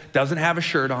 Cliff doesn't have a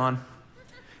shirt on.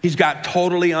 He's got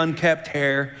totally unkept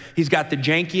hair. He's got the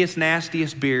jankiest,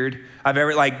 nastiest beard I've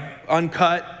ever,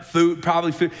 uncut,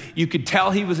 probably food. You could tell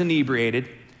he was inebriated.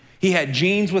 He had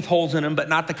jeans with holes in them, but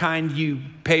not the kind you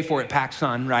pay for at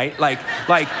PacSun, right? Like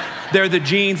they're the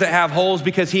jeans that have holes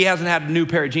because he hasn't had a new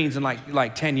pair of jeans in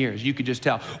like 10 years. You could just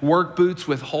tell. Work boots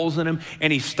with holes in them,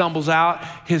 and he stumbles out.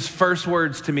 His first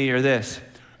words to me are this: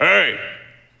 "Hey,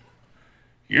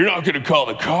 you're not gonna call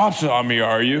the cops on me,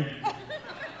 are you?"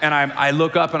 And I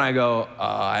look up and I go,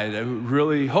 I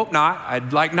really hope not.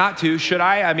 I'd like not to. Should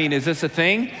I? I mean, is this a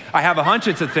thing? I have a hunch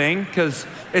it's a thing because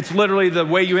it's literally the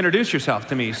way you introduce yourself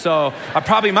to me. So I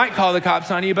probably might call the cops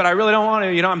on you, but I really don't want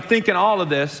to. I'm thinking all of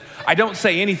this. I don't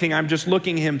say anything. I'm just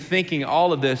looking at him thinking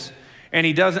all of this. And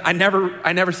he doesn't, I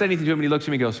never said anything to him. And he looks at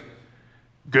me and goes,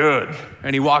 "Good."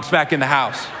 And he walks back in the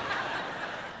house.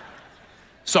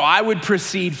 So I would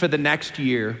proceed for the next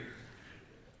year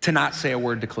to not say a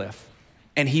word to Cliff.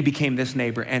 And he became this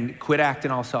neighbor. And quit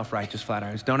acting all self-righteous,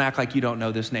 Flatirons. Don't act like you don't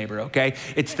know this neighbor, okay?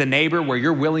 It's the neighbor where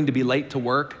you're willing to be late to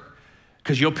work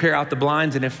because you'll peer out the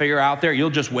blinds, and if you're out there, you'll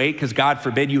just wait because God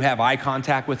forbid you have eye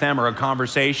contact with them or a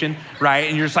conversation, right?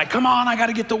 And you're just like, come on, I got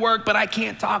to get to work, but I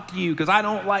can't talk to you because I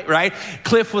don't like, right?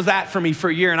 Cliff was that for me for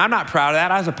a year, and I'm not proud of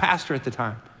that. I was a pastor at the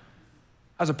time.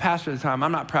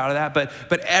 I'm not proud of that,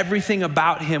 but everything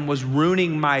about him was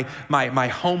ruining my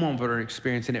homeowner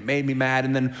experience, and it made me mad.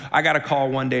 And then I got a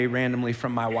call one day randomly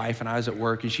from my wife, and I was at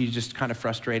work, and she's just kind of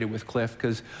frustrated with Cliff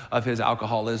because of his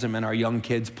alcoholism and our young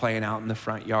kids playing out in the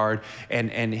front yard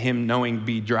and him knowing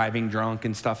be driving drunk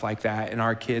and stuff like that. And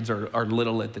our kids are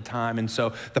little at the time. And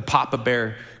so the Papa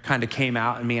Bear kind of came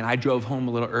out in me, and I drove home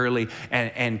a little early,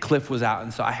 and Cliff was out.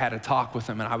 And so I had a talk with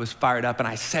him, and I was fired up, and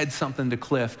I said something to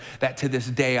Cliff that to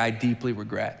this day I deeply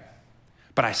regret.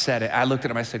 But I said it. I looked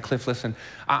at him. I said, "Cliff, listen,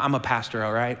 I'm a pastor,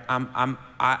 all right?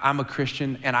 I'm a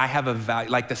Christian, and I have a value.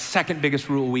 Like the second biggest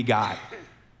rule we got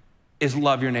is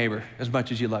love your neighbor as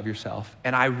much as you love yourself.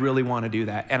 And I really want to do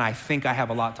that. And I think I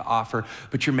have a lot to offer,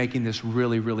 but you're making this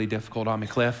really, really difficult on me,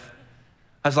 Cliff.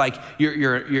 I was like,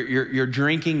 you're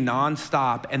drinking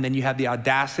nonstop, and then you have the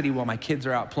audacity while my kids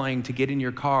are out playing to get in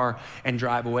your car and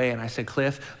drive away. And I said,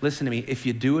 Cliff, listen to me. If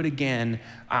you do it again,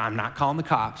 I'm not calling the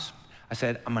cops. I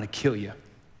said, I'm gonna kill you.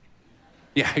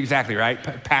 Yeah, exactly, right?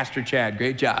 Pastor Chad,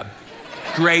 great job.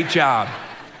 Great job.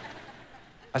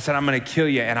 I said, I'm gonna kill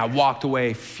you. And I walked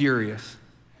away furious.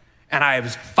 And I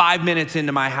was 5 minutes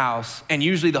into my house, and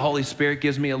usually the Holy Spirit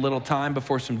gives me a little time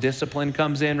before some discipline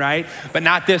comes in, right? But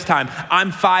not this time. I'm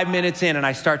 5 minutes in, and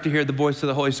I start to hear the voice of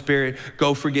the Holy Spirit,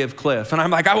 go forgive Cliff. And I'm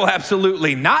like, I will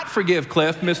absolutely not forgive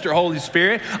Cliff, Mr. Holy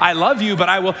Spirit. I love you, but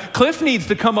I will. Cliff needs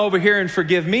to come over here and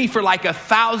forgive me for like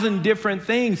 1,000 different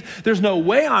things. There's no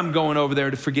way I'm going over there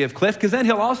to forgive Cliff, because then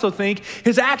he'll also think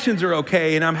his actions are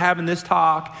okay, and I'm having this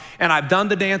talk, and I've done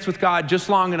the dance with God just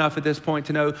long enough at this point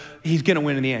to know he's gonna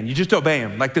win in the end. You just obey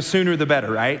him. Like the sooner the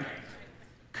better, right?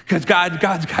 Because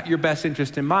God's got your best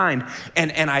interest in mind.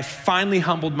 And I finally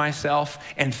humbled myself,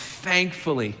 and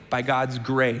thankfully, by God's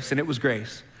grace, and it was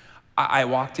grace, I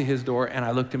walked to his door and I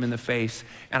looked him in the face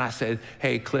and I said,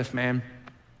 hey, Cliff, man,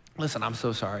 listen, I'm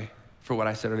so sorry for what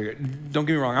I said earlier. Don't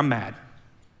get me wrong, I'm mad.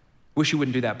 Wish you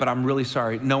wouldn't do that, but I'm really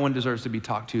sorry. No one deserves to be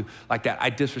talked to like that. I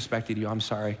disrespected you, I'm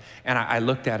sorry. And I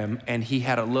looked at him, and he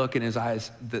had a look in his eyes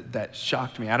that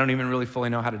shocked me. I don't even really fully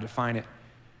know how to define it.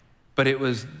 But it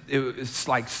was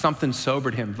like something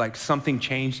sobered him, like something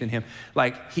changed in him.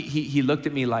 Like he looked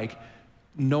at me like,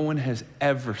 no one has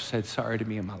ever said sorry to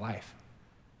me in my life.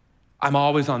 I'm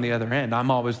always on the other end.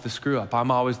 I'm always the screw up. I'm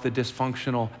always the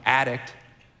dysfunctional addict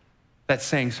that's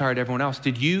saying sorry to everyone else.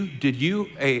 Did you,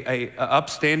 a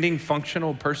upstanding,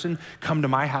 functional person, come to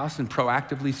my house and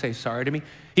proactively say sorry to me?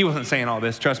 He wasn't saying all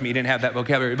this. Trust me, he didn't have that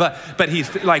vocabulary. But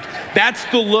he's like, that's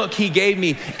the look he gave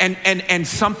me. And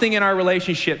something in our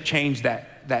relationship changed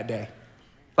that day.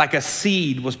 Like a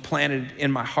seed was planted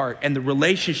in my heart. And the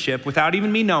relationship, without even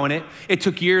me knowing it, it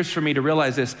took years for me to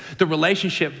realize this. The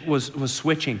relationship was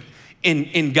switching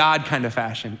in God kind of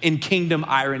fashion, in kingdom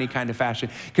irony kind of fashion.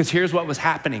 Because here's what was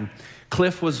happening.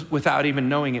 Cliff was, without even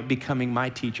knowing it, becoming my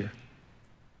teacher.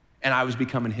 And I was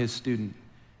becoming his student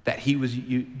that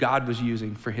God was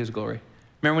using for his glory.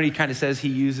 Remember when he kind of says he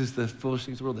uses the foolish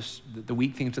things of the world, the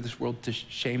weak things of this world to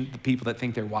shame the people that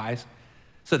think they're wise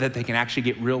so that they can actually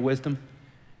get real wisdom?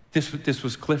 This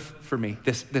was Cliff for me,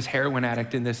 this heroin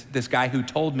addict and this guy who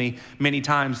told me many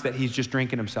times that he's just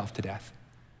drinking himself to death.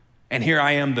 And here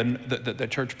I am, the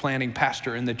church planting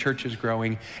pastor, and the church is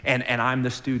growing, and I'm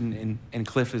the student, and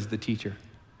Cliff is the teacher.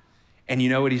 And you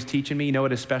know what he's teaching me? You know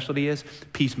what his specialty is?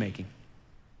 Peacemaking.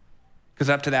 Because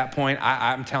up to that point,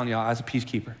 I'm telling you, I was a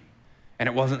peacekeeper, and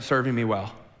it wasn't serving me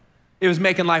well. It was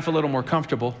making life a little more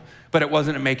comfortable, but it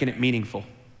wasn't making it meaningful.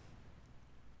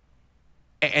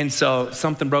 And so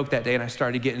something broke that day, and I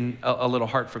started getting a little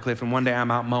heart for Cliff. And one day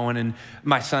I'm out mowing, and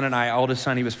my son and I, oldest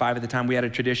son, he was 5 at the time, we had a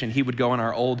tradition. He would go in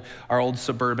our old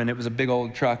Suburban. It was a big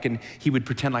old truck, and he would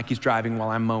pretend like he's driving while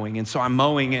I'm mowing. And so I'm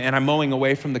mowing, and I'm mowing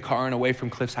away from the car and away from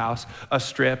Cliff's house, a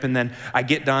strip. And then I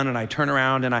get done, and I turn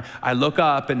around, and I look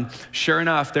up, and sure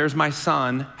enough, there's my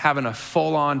son having a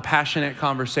full-on passionate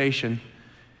conversation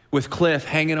with Cliff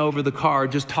hanging over the car,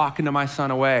 just talking to my son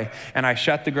away. And I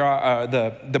shut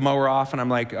the mower off, and I'm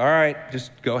like, all right, just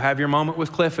go have your moment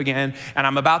with Cliff again. And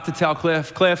I'm about to tell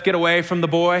Cliff, get away from the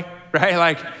boy, right?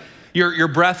 Like your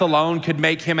breath alone could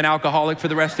make him an alcoholic for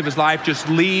the rest of his life. Just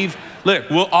leave. Look,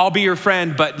 I'll be your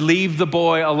friend, but leave the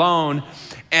boy alone.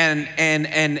 And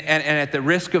at the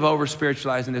risk of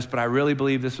over-spiritualizing this, but I really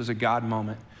believe this was a God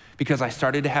moment, because I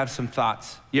started to have some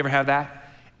thoughts. You ever have that?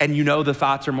 And you know the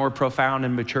thoughts are more profound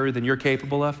and mature than you're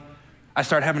capable of. I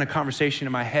started having a conversation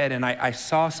in my head, and I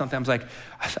saw something.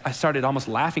 I started almost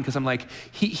laughing, because I'm like,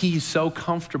 he's so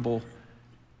comfortable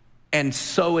and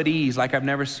so at ease, like I've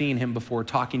never seen him before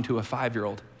talking to a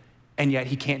 5-year-old. And yet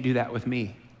he can't do that with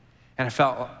me. And I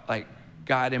felt like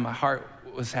God in my heart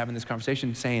was having this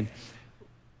conversation saying,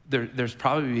 there's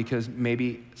probably, because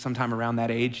maybe sometime around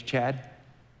that age, Chad,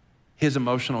 his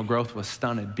emotional growth was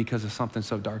stunted because of something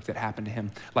so dark that happened to him,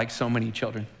 like so many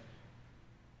children.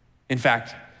 In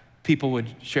fact, people would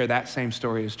share that same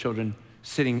story as children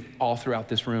sitting all throughout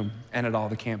this room and at all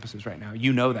the campuses right now.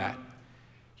 You know that.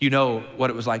 You know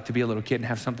what it was like to be a little kid and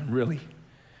have something really,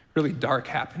 really dark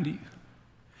happen to you.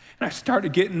 And I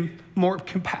started getting more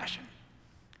compassion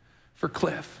for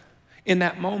Cliff in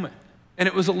that moment. And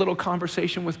it was a little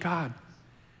conversation with God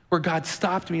where God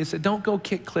stopped me and said, don't go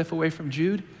kick Cliff away from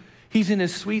Jude. He's in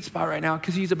his sweet spot right now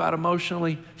because he's about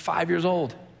emotionally 5 years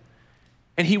old.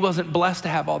 And he wasn't blessed to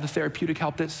have all the therapeutic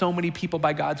help that so many people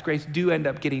by God's grace do end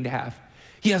up getting to have.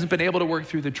 He hasn't been able to work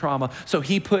through the trauma. So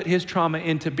he put his trauma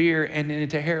into beer and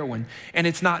into heroin. And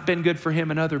it's not been good for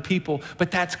him and other people, but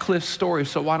that's Cliff's story.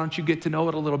 So why don't you get to know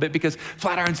it a little bit? Because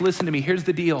Flatirons, listen to me. Here's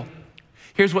the deal.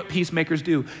 Here's what peacemakers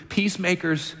do.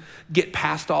 Peacemakers get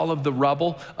past all of the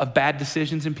rubble of bad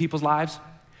decisions in people's lives.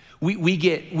 We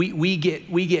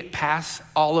get past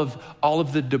all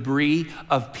of the debris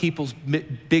of people's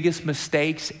biggest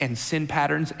mistakes and sin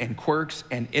patterns and quirks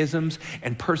and isms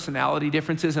and personality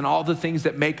differences and all the things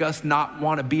that make us not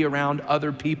want to be around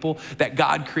other people that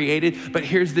God created. But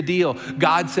here's the deal.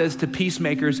 God says to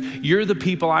peacemakers, you're the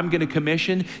people I'm going to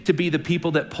commission to be the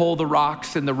people that pull the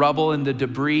rocks and the rubble and the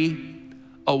debris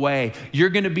away. You're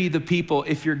going to be the people,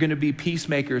 if you're going to be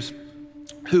peacemakers,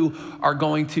 who are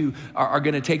going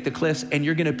to take the cliffs, and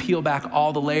you're going to peel back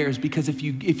all the layers. Because if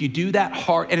you do that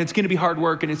hard, and it's going to be hard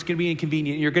work, and it's going to be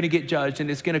inconvenient, and you're going to get judged, and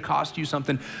it's going to cost you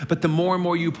something, but the more and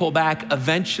more you pull back,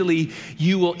 eventually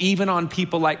you will, even on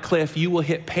people like Cliff, you will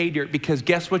hit pay dirt. Because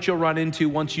guess what you'll run into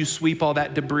once you sweep all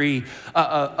that debris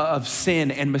of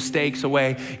sin and mistakes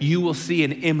away? You will see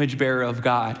an image bearer of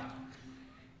God.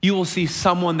 You will see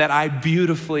someone that I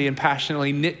beautifully and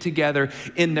passionately knit together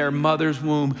in their mother's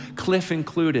womb, Cliff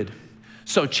included.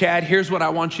 So Chad, here's what I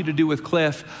want you to do with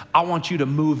Cliff. I want you to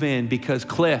move in, because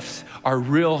cliffs are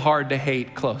real hard to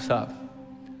hate close up.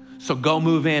 So go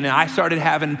move in. And I started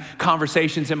having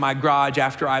conversations in my garage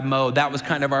after I mowed. That was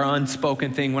kind of our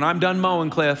unspoken thing. When I'm done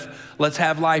mowing, Cliff, let's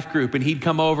have life group. And he'd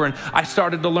come over, and I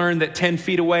started to learn that 10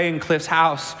 feet away in Cliff's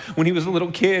house, when he was a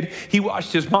little kid, he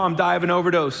watched his mom die of an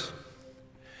overdose.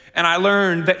 And I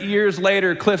learned that years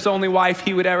later, Cliff's only wife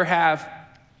he would ever have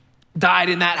died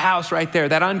in that house right there,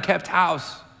 that unkept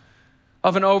house,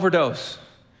 of an overdose.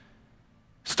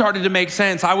 Started to make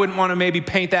sense. I wouldn't want to maybe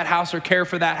paint that house or care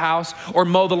for that house or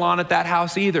mow the lawn at that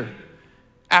house either,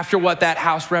 after what that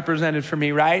house represented for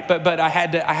me, right? But I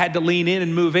had to lean in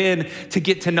and move in to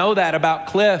get to know that about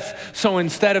Cliff. So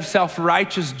instead of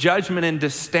self-righteous judgment and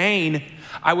disdain,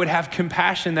 I would have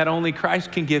compassion that only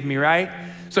Christ can give me, right?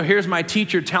 So here's my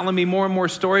teacher telling me more and more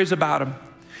stories about him.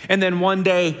 And then one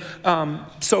day,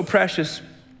 so precious,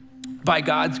 by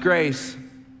God's grace,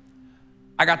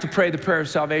 I got to pray the prayer of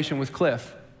salvation with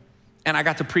Cliff. And I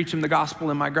got to preach him the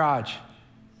gospel in my garage.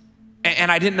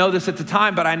 And I didn't know this at the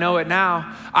time, but I know it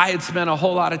now. I had spent a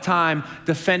whole lot of time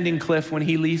defending Cliff when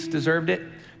he least deserved it,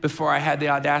 before I had the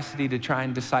audacity to try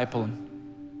and disciple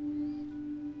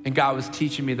him. And God was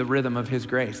teaching me the rhythm of his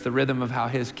grace, the rhythm of how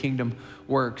his kingdom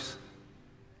works.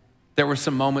 There were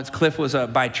some moments. Cliff was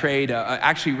by trade,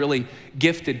 actually really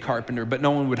gifted carpenter, but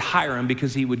no one would hire him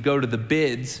because he would go to the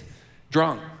bids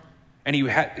drunk. And he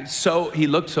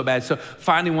looked so bad. So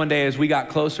finally one day, as we got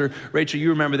closer, Rachel, you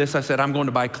remember this, I said, I'm going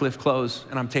to buy Cliff clothes,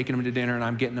 and I'm taking him to dinner, and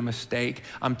I'm getting him a steak.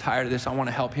 I'm tired of this. I want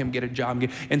to help him get a job.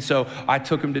 And so I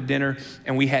took him to dinner,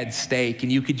 and we had steak,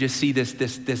 and you could just see this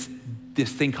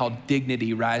thing called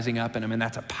dignity rising up in him. And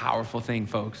that's a powerful thing,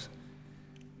 folks.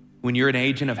 When you're an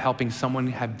agent of helping someone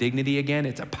have dignity again,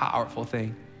 it's a powerful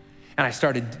thing. And I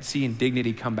started seeing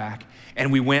dignity come back.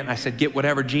 And we went, and I said, get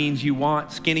whatever jeans you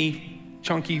want, skinny,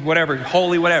 chunky, whatever,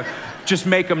 holy, whatever. Just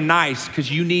make them nice,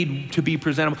 because you need to be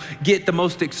presentable. Get the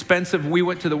most expensive. We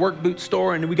went to the work boot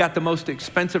store, and we got the most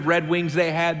expensive Red Wings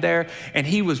they had there. And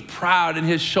he was proud, and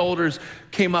his shoulders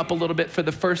came up a little bit for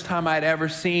the first time I'd ever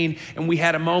seen. And we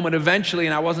had a moment eventually,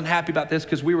 and I wasn't happy about this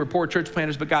because we were poor church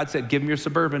planners, but God said, give him your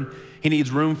Suburban. He needs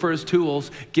room for his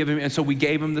tools. Give him. And so we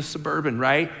gave him the Suburban,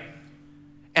 right?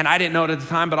 And I didn't know it at the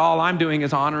time, but all I'm doing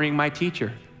is honoring my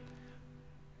teacher.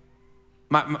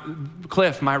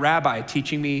 Cliff, my rabbi,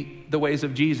 teaching me the ways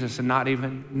of Jesus and not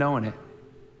even knowing it.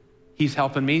 He's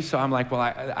helping me, so I'm like, well,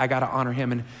 I got to honor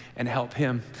him and help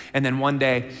him. And then one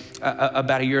day,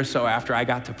 about a year or so after, I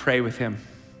got to pray with him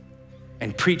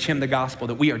and preach him the gospel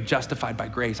that we are justified by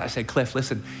grace. I said, Cliff,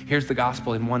 listen, here's the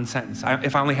gospel in one sentence.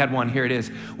 If I only had one, here it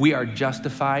is. We are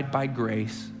justified by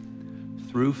grace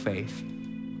through faith.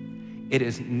 It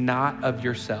is not of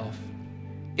yourself.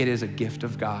 It is a gift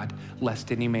of God, lest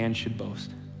any man should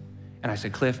boast. And I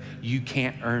said, Cliff, you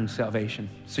can't earn salvation.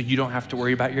 So you don't have to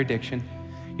worry about your addiction.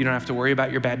 You don't have to worry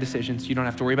about your bad decisions. You don't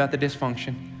have to worry about the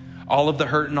dysfunction, all of the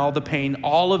hurt and all the pain,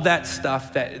 all of that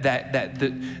stuff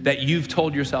that you've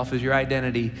told yourself is your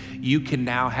identity. You can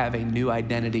now have a new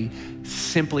identity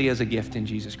simply as a gift in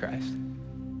Jesus Christ.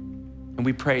 And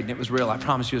we prayed, and it was real. I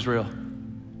promise you it was real.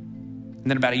 And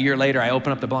then about a year later, I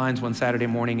opened up the blinds one Saturday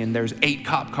morning, and there's 8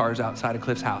 cop cars outside of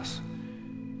Cliff's house.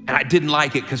 And I didn't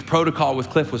like it, because protocol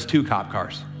with Cliff was 2 cop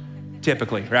cars,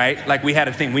 typically, right? Like we had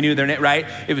a thing, we knew their name, right?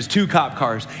 It was 2 cop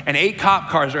cars, and 8 cop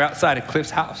cars are outside of Cliff's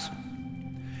house.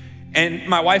 And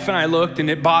my wife and I looked, and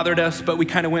it bothered us, but we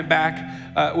kind of went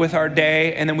back with our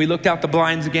day, and then we looked out the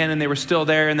blinds again, and they were still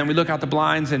there. And then we look out the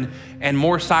blinds, and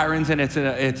more sirens, and it's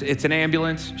an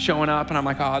ambulance showing up. And I'm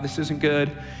like, oh, this isn't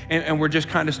good. And we're just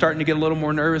kind of starting to get a little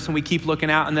more nervous, and we keep looking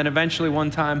out. And then eventually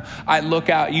one time I look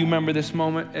out. You remember this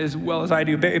moment as well as I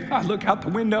do, babe. I look out the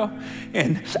window,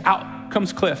 and out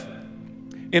comes Cliff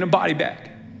in a body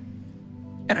bag.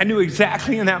 And I knew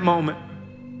exactly in that moment,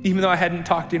 even though I hadn't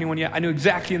talked to anyone yet, I knew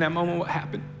exactly in that moment what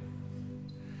happened.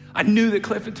 I knew that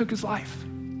Cliff had took his life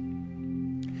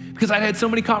because I'd had so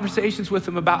many conversations with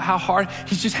him about how hard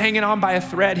he's just hanging on by a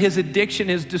thread. His addiction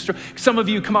is destroyed. Some of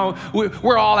you, come on,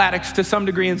 we're all addicts to some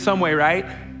degree in some way, right?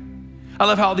 I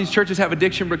love how all these churches have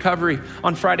addiction recovery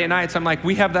on Friday nights. I'm like,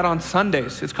 we have that on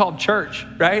Sundays. It's called church,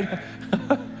 right?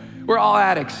 We're all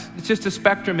addicts. It's just a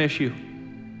spectrum issue.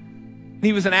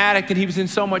 He was an addict, and he was in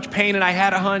so much pain, and I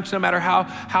had a hunch no matter how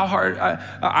hard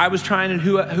I was trying, and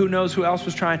who knows who else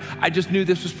was trying, I just knew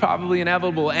this was probably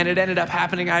inevitable, and it ended up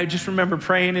happening. I just remember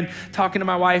praying and talking to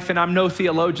my wife, and I'm no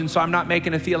theologian, so I'm not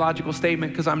making a theological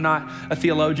statement because I'm not a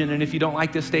theologian, and if you don't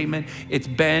like this statement, it's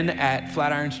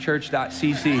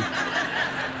ben@flatironschurch.cc.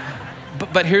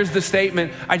 But here's the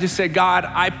statement. I just said, God,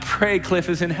 I pray Cliff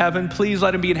is in heaven. Please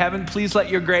let him be in heaven. Please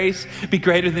let your grace be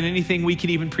greater than anything we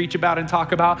can even preach about and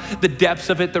talk about. The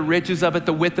depths of it, the riches of it,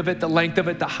 the width of it, the length of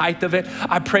it, the height of it.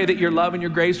 I pray that your love and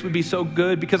your grace would be so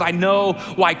good because I know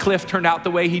why Cliff turned out the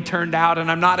way he turned out,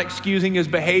 and I'm not excusing his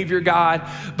behavior, God.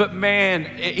 But man,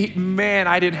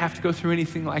 I didn't have to go through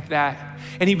anything like that.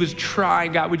 And he was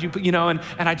trying, God, would you, and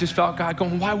I just felt God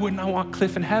going, why wouldn't I want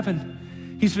Cliff in heaven?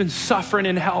 He's been suffering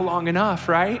in hell long enough,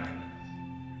 right?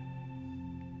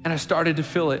 And I started to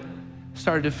feel it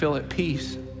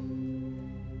peace.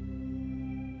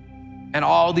 And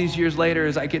all these years later,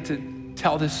 as I get to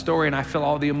tell this story and I feel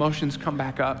all the emotions come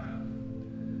back up,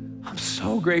 I'm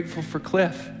so grateful for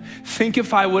Cliff. Think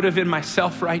if I would have, in my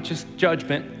self-righteous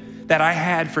judgment that I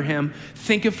had for him,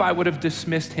 think if I would have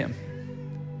dismissed him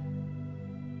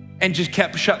and just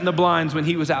kept shutting the blinds when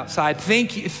he was outside.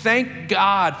 Thank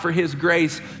God for his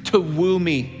grace to woo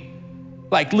me.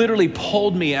 Like literally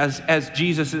pulled me as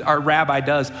Jesus, our rabbi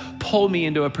does, pulled me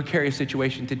into a precarious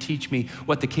situation to teach me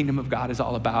what the kingdom of God is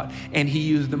all about. And he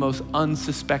used the most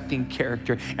unsuspecting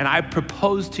character. And I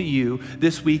propose to you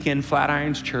this weekend,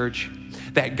 Flatirons Church,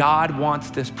 that God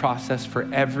wants this process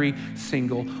for every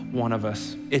single one of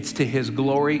us. It's to his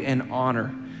glory and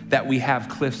honor that we have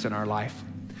Cliffs in our life.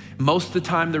 Most of the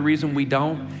time, the reason we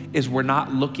don't is we're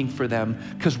not looking for them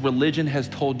because religion has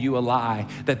told you a lie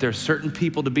that there's certain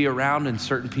people to be around and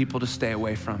certain people to stay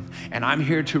away from. And I'm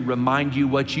here to remind you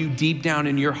what you deep down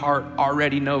in your heart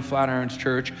already know, Flatirons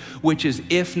Church, which is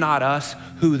if not us,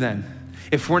 who then?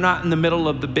 If we're not in the middle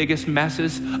of the biggest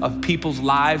messes of people's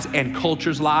lives and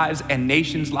culture's lives and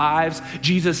nations' lives,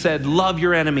 Jesus said, love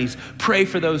your enemies, pray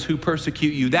for those who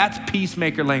persecute you. That's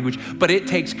peacemaker language, but it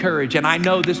takes courage. And I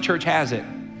know this church has it.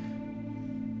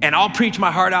 And I'll preach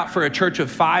my heart out for a church of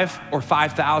 5 or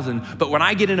 5,000. But when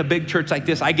I get in a big church like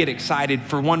this, I get excited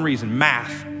for one reason,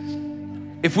 math.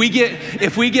 If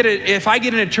I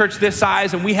get in a church this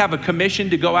size and we have a commission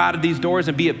to go out of these doors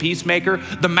and be a peacemaker,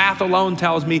 the math alone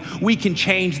tells me we can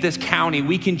change this county.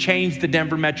 We can change the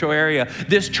Denver metro area.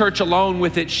 This church alone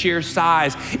with its sheer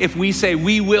size, if we say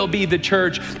we will be the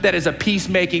church that is a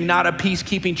peacemaking, not a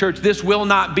peacekeeping church, this will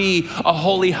not be a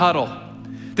holy huddle.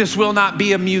 This will not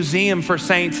be a museum for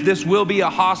saints. This will be a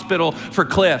hospital for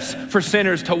Cliffs, for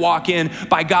sinners to walk in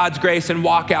by God's grace and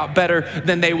walk out better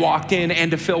than they walked in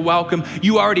and to feel welcome.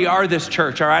 You already are this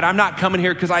church, all right? I'm not coming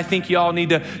here because I think you all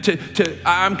need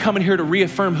I'm coming here to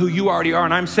reaffirm who you already are.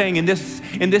 And I'm saying in this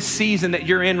season that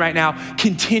you're in right now,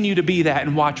 continue to be that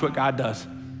and watch what God does.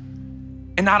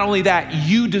 And not only that,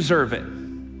 you deserve it.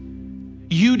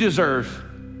 You deserve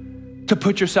to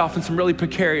put yourself in some really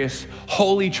precarious,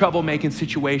 holy troublemaking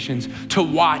situations to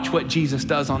watch what Jesus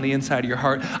does on the inside of your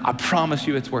heart. I promise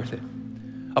you it's worth it.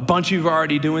 A bunch of you are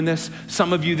already doing this.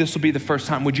 Some of you, this will be the first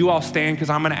time. Would you all stand? Because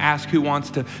I'm going to ask who wants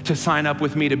to sign up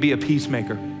with me to be a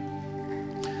peacemaker.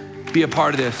 Be a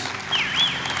part of this.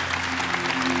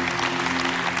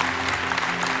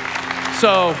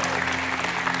 So,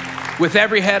 with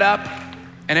every head up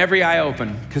and every eye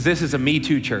open, because this is a Me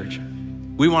Too church,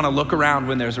 we want to look around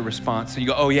when there's a response. So you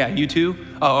go, oh yeah, you too?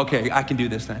 Oh, okay, I can do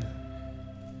this then.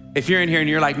 If you're in here and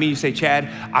you're like me, you say, Chad,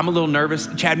 I'm a little nervous.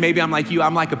 Chad, maybe I'm like you.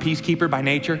 I'm like a peacekeeper by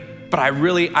nature, but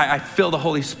I feel the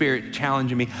Holy Spirit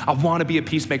challenging me. I want to be a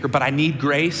peacemaker, but I need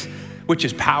grace, which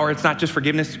is power. It's not just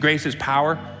forgiveness. Grace is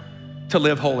power to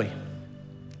live holy.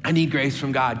 I need grace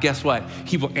from God. Guess what?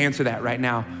 He will answer that right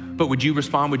now. But would you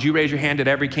respond? Would you raise your hand at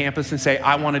every campus and say,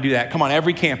 I want to do that? Come on,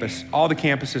 every campus, all the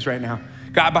campuses right now.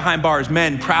 God behind bars,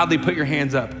 men, proudly put your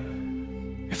hands up.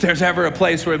 If there's ever a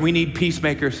place where we need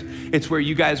peacemakers, it's where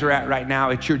you guys are at right now.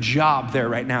 It's your job there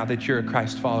right now that you're a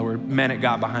Christ follower. Men at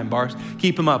God behind bars,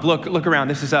 keep them up. Look around,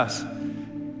 this is us.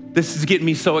 This is getting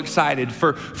me so excited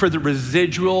for the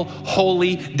residual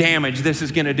holy damage this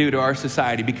is gonna do to our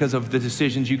society because of the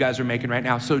decisions you guys are making right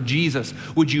now. So Jesus,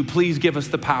 would you please give us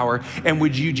the power, and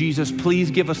would you, Jesus,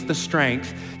 please give us the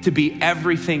strength to be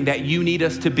everything that you need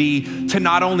us to be, to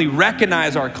not only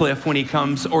recognize our Cliff when he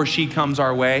comes or she comes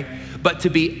our way, but to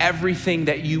be everything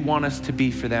that you want us to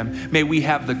be for them. May we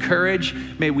have the courage,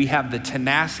 may we have the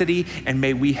tenacity, and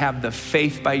may we have the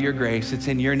faith by your grace. It's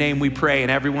in your name we pray. And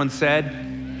everyone said,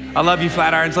 I love you,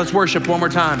 Flatirons. Let's worship one more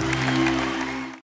time.